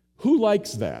 Who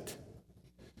likes that?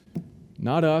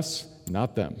 Not us,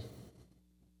 not them.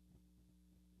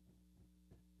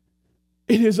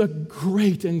 It is a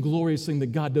great and glorious thing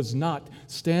that God does not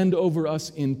stand over us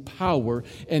in power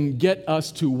and get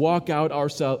us to work out our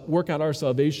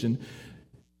salvation.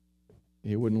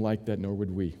 He wouldn't like that, nor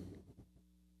would we.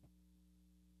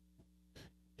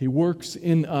 He works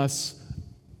in us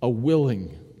a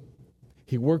willing.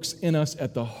 He works in us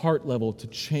at the heart level to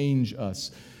change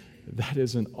us. That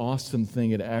is an awesome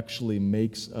thing. It actually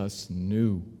makes us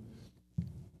new.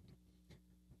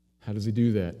 How does He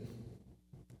do that?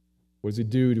 What does He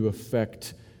do to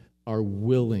affect our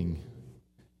willing?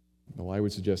 Well, I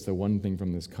would suggest that one thing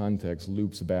from this context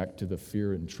loops back to the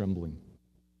fear and trembling.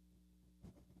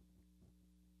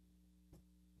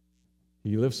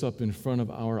 He lifts up in front of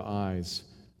our eyes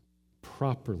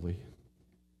properly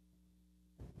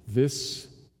this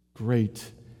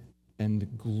great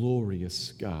and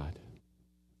glorious God.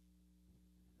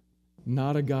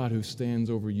 Not a God who stands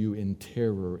over you in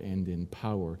terror and in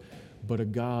power, but a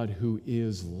God who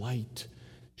is light,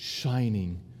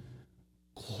 shining,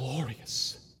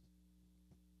 glorious.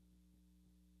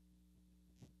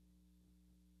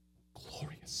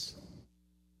 Glorious.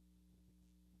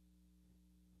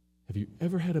 Have you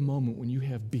ever had a moment when you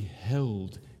have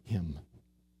beheld Him?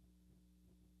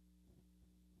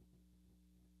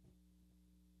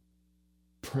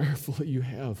 Prayerfully you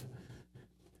have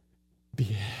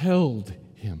beheld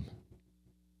Him.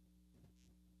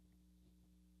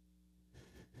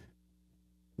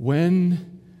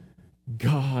 When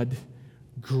God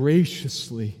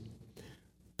graciously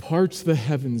parts the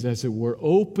heavens, as it were,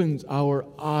 opens our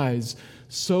eyes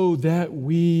so that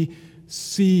we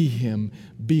see Him,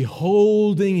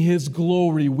 beholding His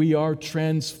glory, we are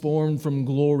transformed from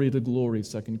glory to glory,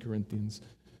 2 Corinthians,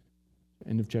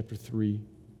 end of chapter 3.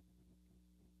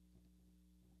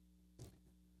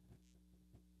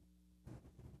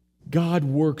 God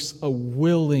works a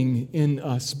willing in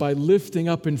us by lifting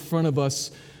up in front of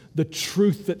us the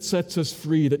truth that sets us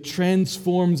free, that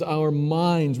transforms our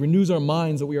minds, renews our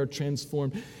minds, that we are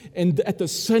transformed. And at the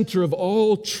center of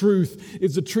all truth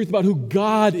is the truth about who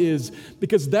God is,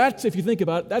 because that's, if you think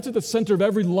about it, that's at the center of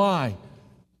every lie.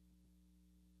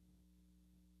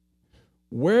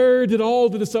 Where did all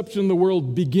the deception in the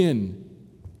world begin?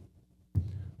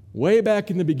 Way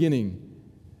back in the beginning.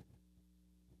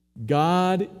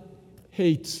 God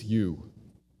hates you.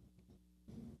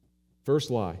 First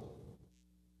lie.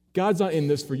 God's not in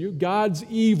this for you. God's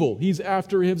evil. He's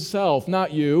after Himself,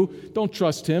 not you. Don't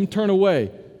trust Him. Turn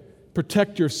away.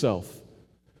 Protect yourself.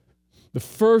 The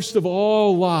first of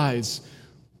all lies,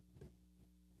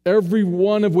 every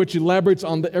one of which elaborates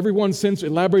on every one since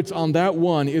elaborates on that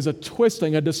one, is a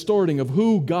twisting, a distorting of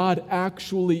who God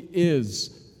actually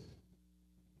is.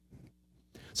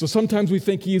 So sometimes we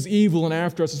think He is evil and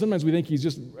after us, and sometimes we think He's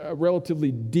just a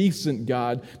relatively decent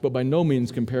God, but by no means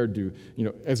compared to,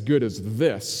 as good as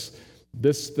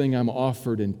this thing I'm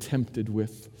offered and tempted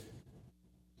with.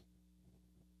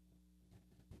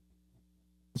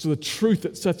 So the truth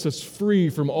that sets us free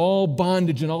from all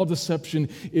bondage and all deception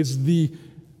is the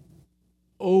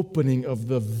opening of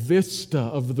the vista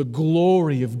of the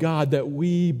glory of God, that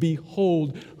we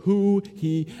behold who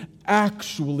He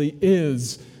actually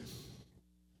is.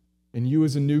 And you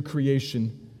as a new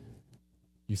creation,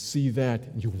 you see that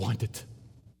and you want it.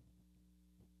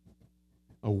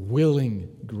 A willing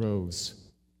grows.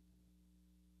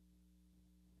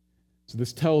 So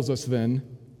this tells us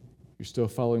then, you're still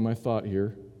following my thought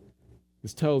here,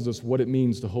 this tells us what it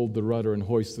means to hold the rudder and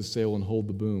hoist the sail and hold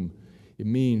the boom. It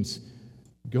means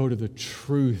go to the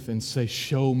truth and say,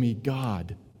 show me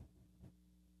God.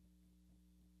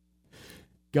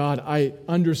 God, I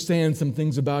understand some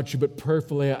things about you, but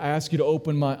prayerfully I ask you to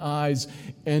open my eyes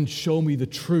and show me the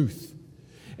truth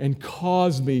and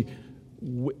cause me,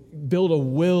 build a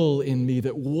will in me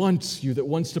that wants you, that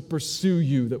wants to pursue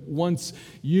you, that wants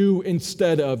you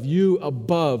instead of, you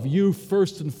above, you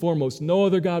first and foremost, no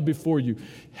other God before you.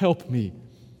 Help me.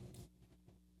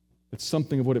 It's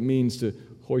something of what it means to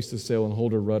hoist a sail and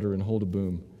hold a rudder and hold a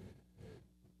boom.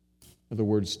 In other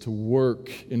words, to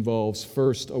work involves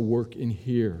first a work in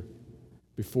here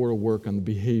before a work on the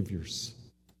behaviors.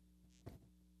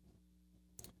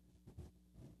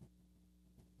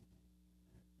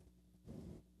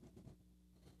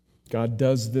 God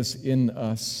does this in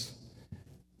us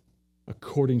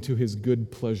according to his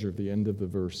good pleasure, at the end of the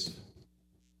verse.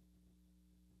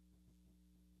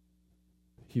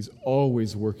 He's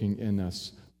always working in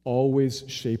us, always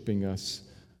shaping us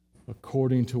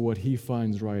according to what he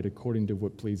finds right, according to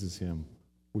what pleases him,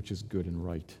 which is good and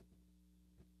right.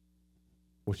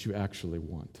 What you actually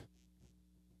want.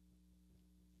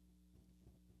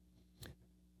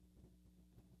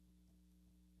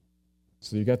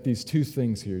 So you've got these two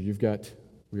things here.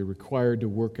 We're required to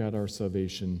work out our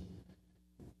salvation.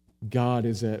 God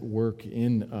is at work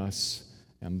in us,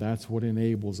 and that's what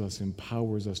enables us,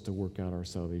 empowers us to work out our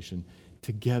salvation.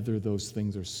 Together, those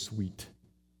things are sweet.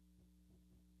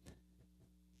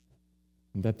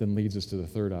 And that then leads us to the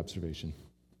third observation.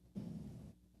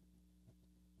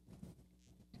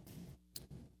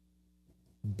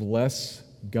 Bless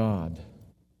God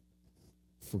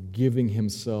for giving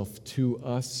himself to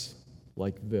us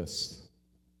like this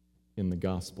in the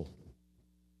gospel.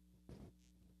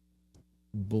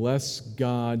 Bless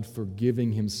God for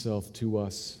giving himself to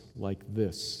us like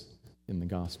this in the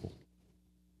gospel.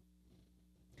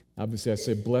 Obviously, I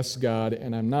say bless God,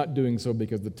 and I'm not doing so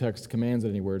because the text commands it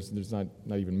anywhere. It's not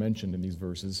even mentioned in these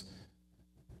verses.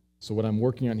 So what I'm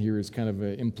working on here is kind of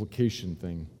an implication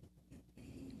thing.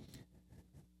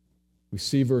 We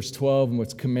see verse 12 and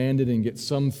what's commanded and get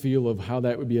some feel of how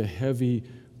that would be a heavy,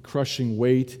 crushing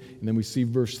weight. And then we see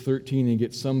verse 13 and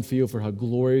get some feel for how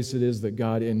glorious it is that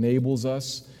God enables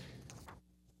us.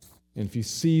 And if you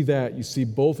see that, you see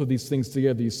both of these things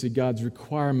together. You see God's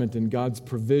requirement and God's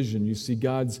provision. You see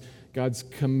God's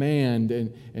command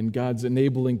and God's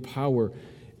enabling power.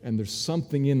 And there's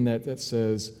something in that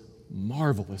says,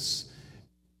 marvelous.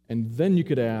 And then you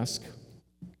could ask,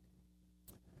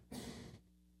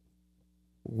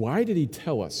 why did he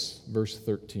tell us, verse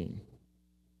 13?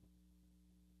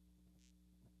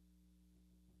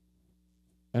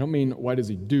 I don't mean why does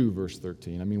he do, verse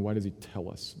 13. I mean, why does he tell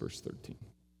us, verse 13?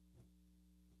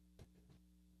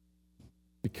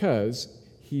 Because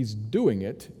he's doing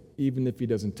it even if he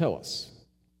doesn't tell us.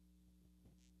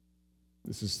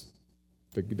 This is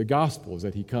the gospel, is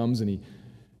that he comes and he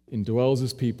indwells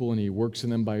his people and he works in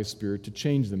them by his Spirit to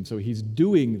change them. So he's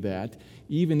doing that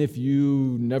even if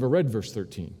you never read verse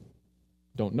 13,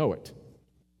 don't know it.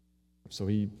 So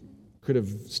he could have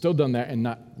still done that and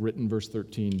not written verse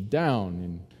 13 down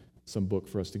in some book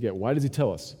for us to get. Why does he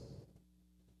tell us?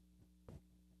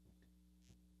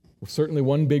 Well, certainly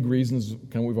one big reason is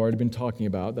kind of what we've already been talking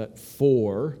about, that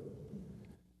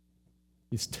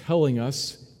he's telling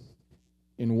us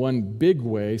in one big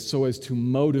way so as to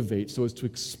motivate, so as to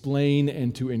explain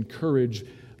and to encourage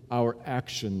our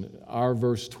action, our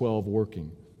verse 12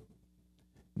 working.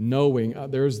 Knowing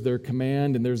there's their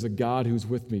command and there's a God who's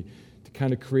with me to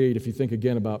kind of create. If you think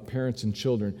again about parents and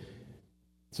children,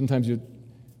 sometimes you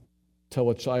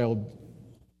tell a child,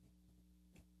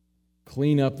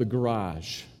 clean up the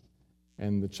garage.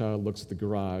 And the child looks at the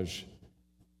garage,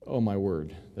 oh my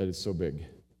word, that is so big.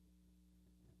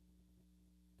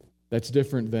 That's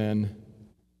different than,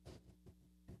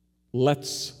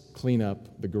 let's clean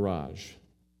up the garage.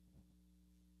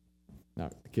 Now,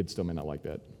 the kids still may not like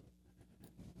that.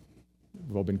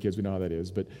 We've all been kids, we know how that is.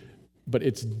 But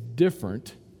it's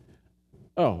different.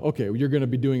 Oh, okay, well, you're going to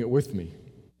be doing it with me.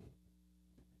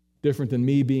 Different than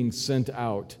me being sent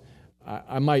out.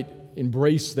 I might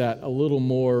embrace that a little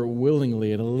more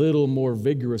willingly and a little more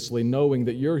vigorously, knowing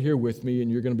that you're here with me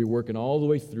and you're going to be working all the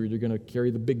way through. You're going to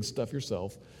carry the big stuff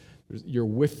yourself. You're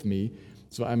with me.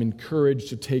 So I'm encouraged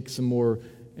to take some more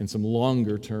and some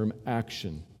longer-term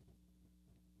action.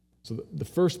 So the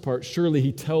first part, surely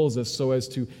he tells us so as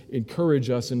to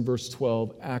encourage us in verse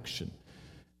 12, action.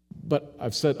 But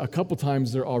I've said a couple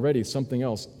times there already, something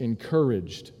else,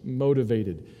 encouraged,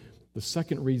 motivated. The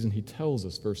second reason he tells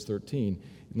us, verse 13,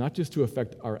 not just to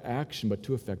affect our action, but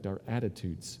to affect our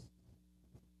attitudes.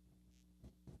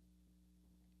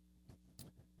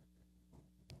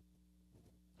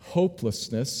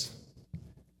 Hopelessness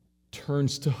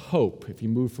turns to hope if you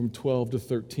move from 12 to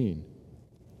 13.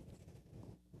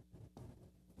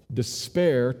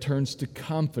 Despair turns to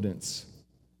confidence.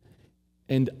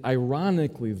 And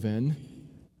ironically then,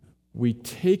 we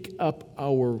take up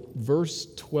our verse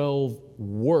 12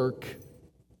 work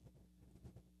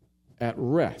at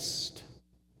rest.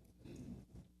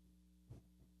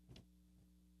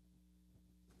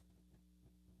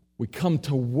 We come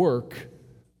to work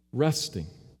resting.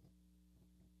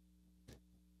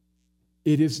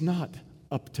 It is not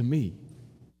up to me.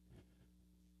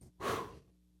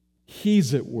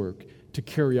 He's at work to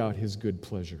carry out His good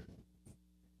pleasure,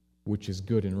 which is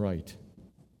good and right.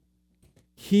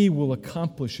 He will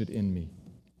accomplish it in me.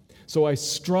 So I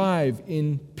strive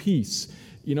in peace.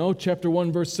 You know, chapter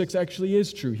 1, verse 6 actually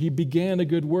is true. He began a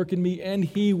good work in me, and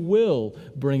He will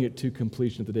bring it to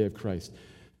completion at the day of Christ.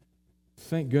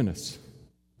 Thank goodness.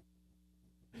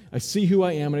 I see who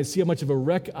I am, and I see how much of a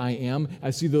wreck I am.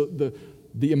 I see the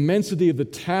immensity of the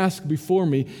task before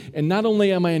me, and not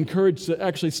only am I encouraged to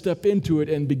actually step into it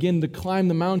and begin to climb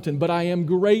the mountain, but I am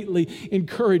greatly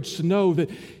encouraged to know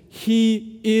that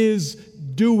He is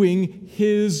doing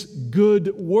His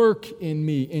good work in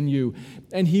me, in you,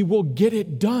 and He will get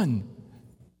it done.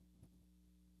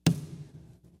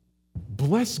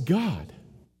 Bless God.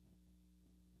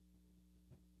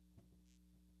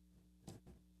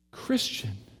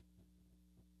 Christian,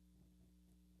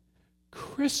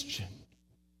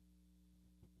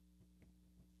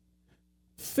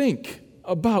 think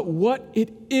about what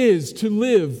it is to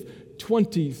live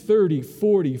 20, 30,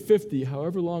 40, 50,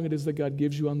 however long it is that God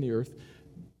gives you on the earth,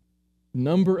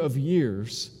 number of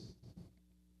years,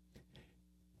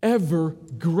 ever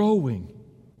growing,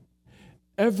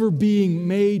 ever being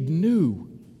made new.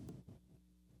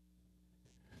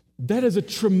 That is a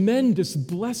tremendous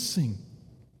blessing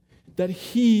that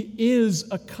He is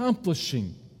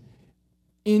accomplishing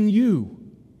in you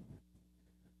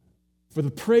for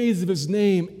the praise of His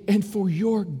name and for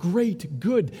your great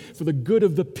good, for the good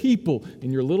of the people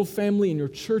in your little family and your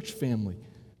church family.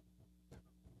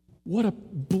 What a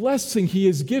blessing He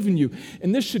has given you.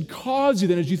 And this should cause you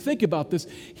then, as you think about this,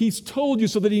 He's told you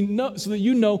so that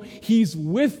you know He's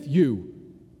with you.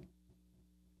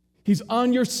 He's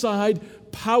on your side,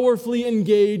 powerfully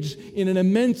engaged in an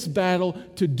immense battle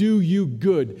to do you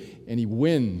good, and He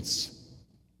wins.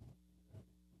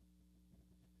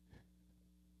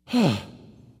 Do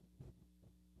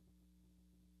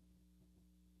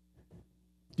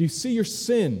you see your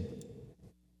sin?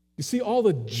 You see all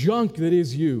the junk that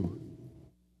is you?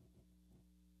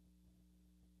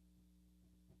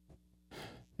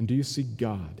 And do you see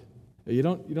God? You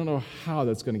don't know how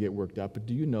that's going to get worked out, but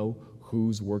do you know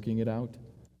who's working it out?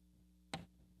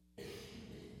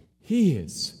 He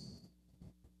is.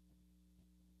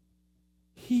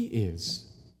 He is.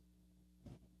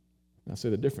 I'll say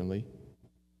that differently.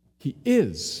 He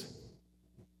is.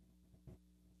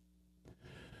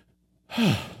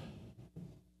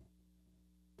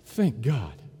 Thank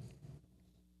God.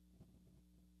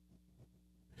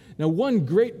 Now, one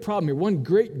great problem here, one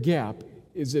great gap,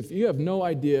 is if you have no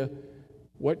idea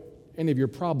what any of your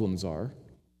problems are,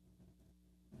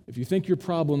 if you think your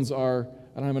problems are,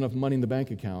 I don't have enough money in the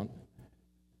bank account,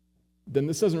 then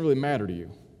this doesn't really matter to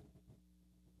you.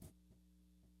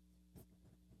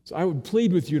 So I would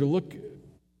plead with you to look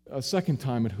a second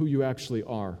time at who you actually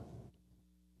are,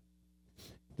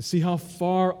 to see how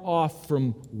far off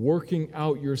from working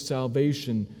out your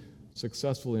salvation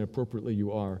successfully and appropriately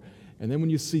you are. And then when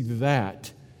you see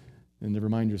that, then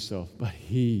remind yourself, but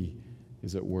He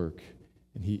is at work,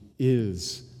 and He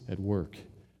is at work.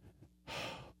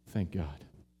 Thank God.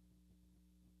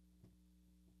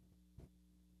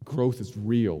 Growth is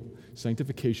real.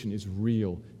 Sanctification is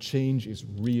real. Change is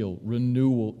real.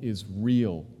 Renewal is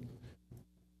real.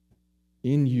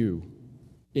 In you,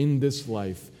 in this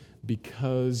life,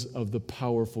 because of the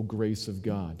powerful grace of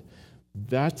God.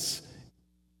 That's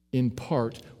in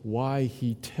part why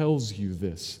He tells you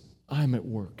this. I'm at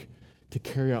work to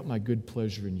carry out my good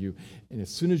pleasure in you. And as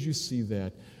soon as you see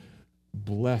that,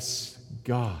 bless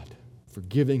God for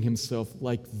giving Himself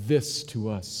like this to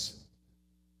us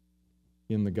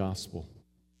in the gospel.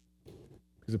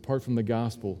 Because apart from the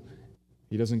gospel,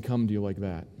 He doesn't come to you like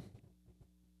that.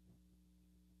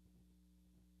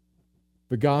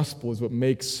 The gospel is what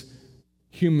makes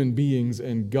human beings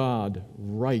and God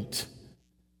right.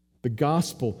 The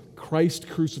gospel, Christ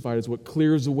crucified, is what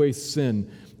clears away sin.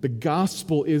 The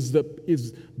gospel is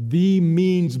the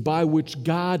means by which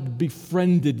God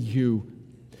befriended you,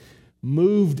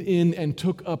 moved in and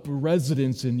took up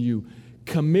residence in you,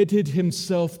 committed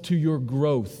Himself to your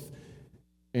growth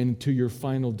and to your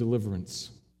final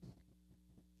deliverance.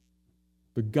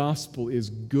 The gospel is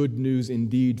good news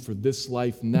indeed for this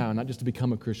life now, not just to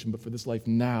become a Christian, but for this life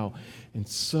now. And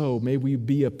so may we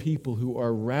be a people who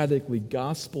are radically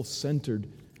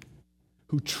gospel-centered,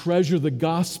 who treasure the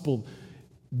gospel,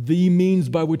 the means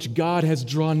by which God has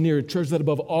drawn near. Treasure that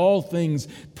above all things.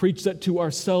 Preach that to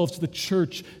ourselves, to the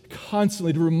church,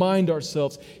 constantly to remind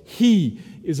ourselves, He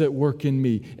is at work in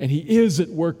me, and He is at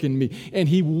work in me, and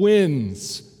He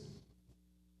wins.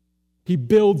 He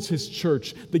builds His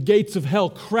church. The gates of hell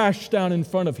crash down in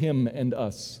front of Him and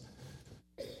us.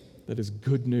 That is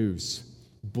good news.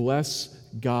 Bless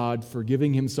God for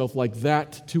giving Himself like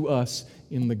that to us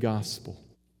in the gospel.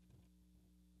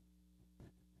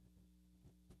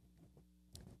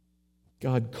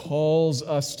 God calls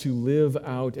us to live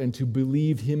out and to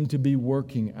believe Him to be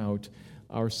working out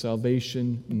our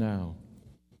salvation now.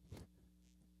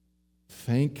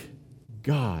 Thank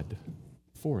God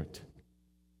for it.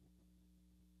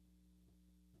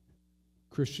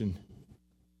 Christian,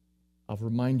 I'll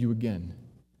remind you again,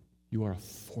 you are a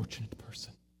fortunate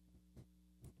person.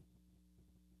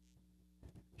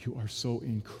 You are so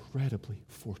incredibly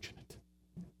fortunate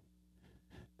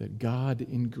that God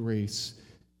in grace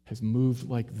has moved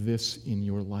like this in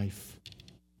your life.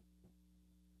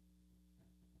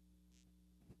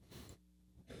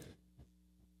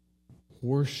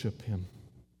 Worship Him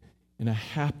in a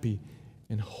happy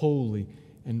and holy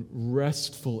and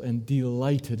restful and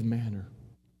delighted manner.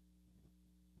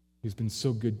 He's been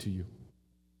so good to you.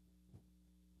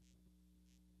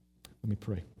 Let me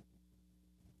pray.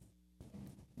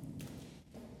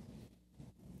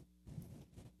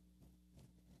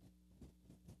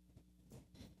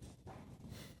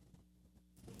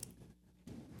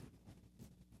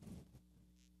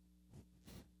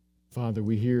 Father,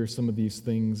 we hear some of these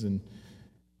things and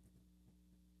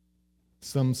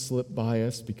some slip by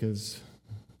us because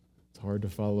it's hard to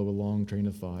follow a long train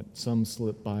of thought. Some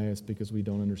slip by us because we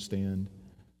don't understand.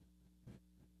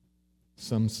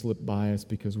 Some slip by us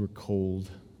because we're cold.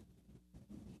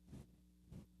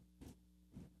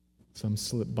 Some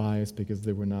slip by us because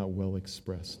they were not well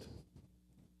expressed.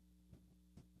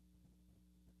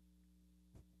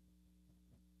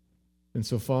 And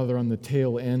so, Father, on the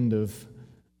tail end of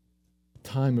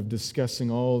time of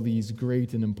discussing all these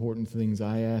great and important things,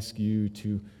 I ask you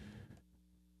to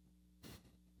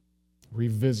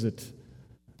revisit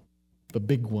the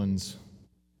big ones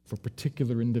for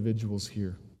particular individuals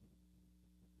here.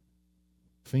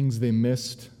 Things they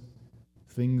missed,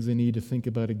 things they need to think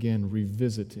about again.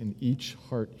 Revisit in each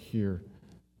heart here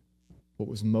what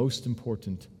was most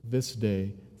important this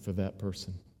day for that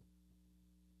person.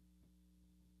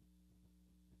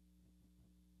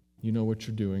 You know what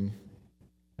you're doing.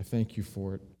 I thank you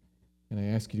for it, and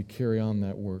I ask you to carry on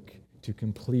that work, to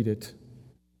complete it,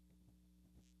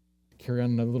 carry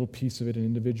on another little piece of it in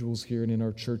individuals here and in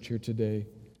our church here today,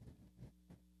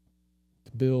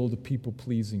 to build a people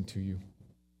pleasing to you,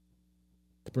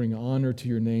 to bring honor to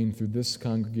your name through this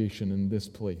congregation and this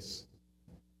place.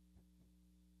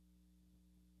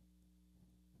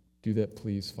 Do that,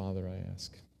 please, Father, I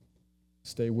ask.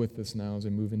 Stay with us now as we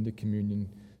move into communion.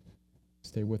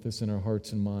 Stay with us in our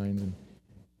hearts and minds, and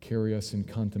carry us in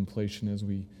contemplation as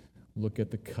we look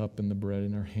at the cup and the bread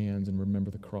in our hands and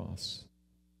remember the cross.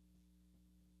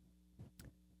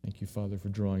 Thank you, Father, for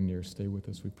drawing near. Stay with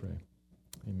us, we pray.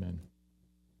 Amen.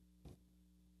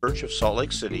 Church of Salt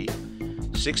Lake City,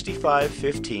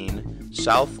 6515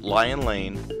 South Lion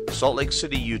Lane, Salt Lake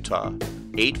City, Utah,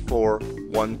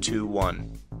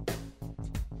 84121.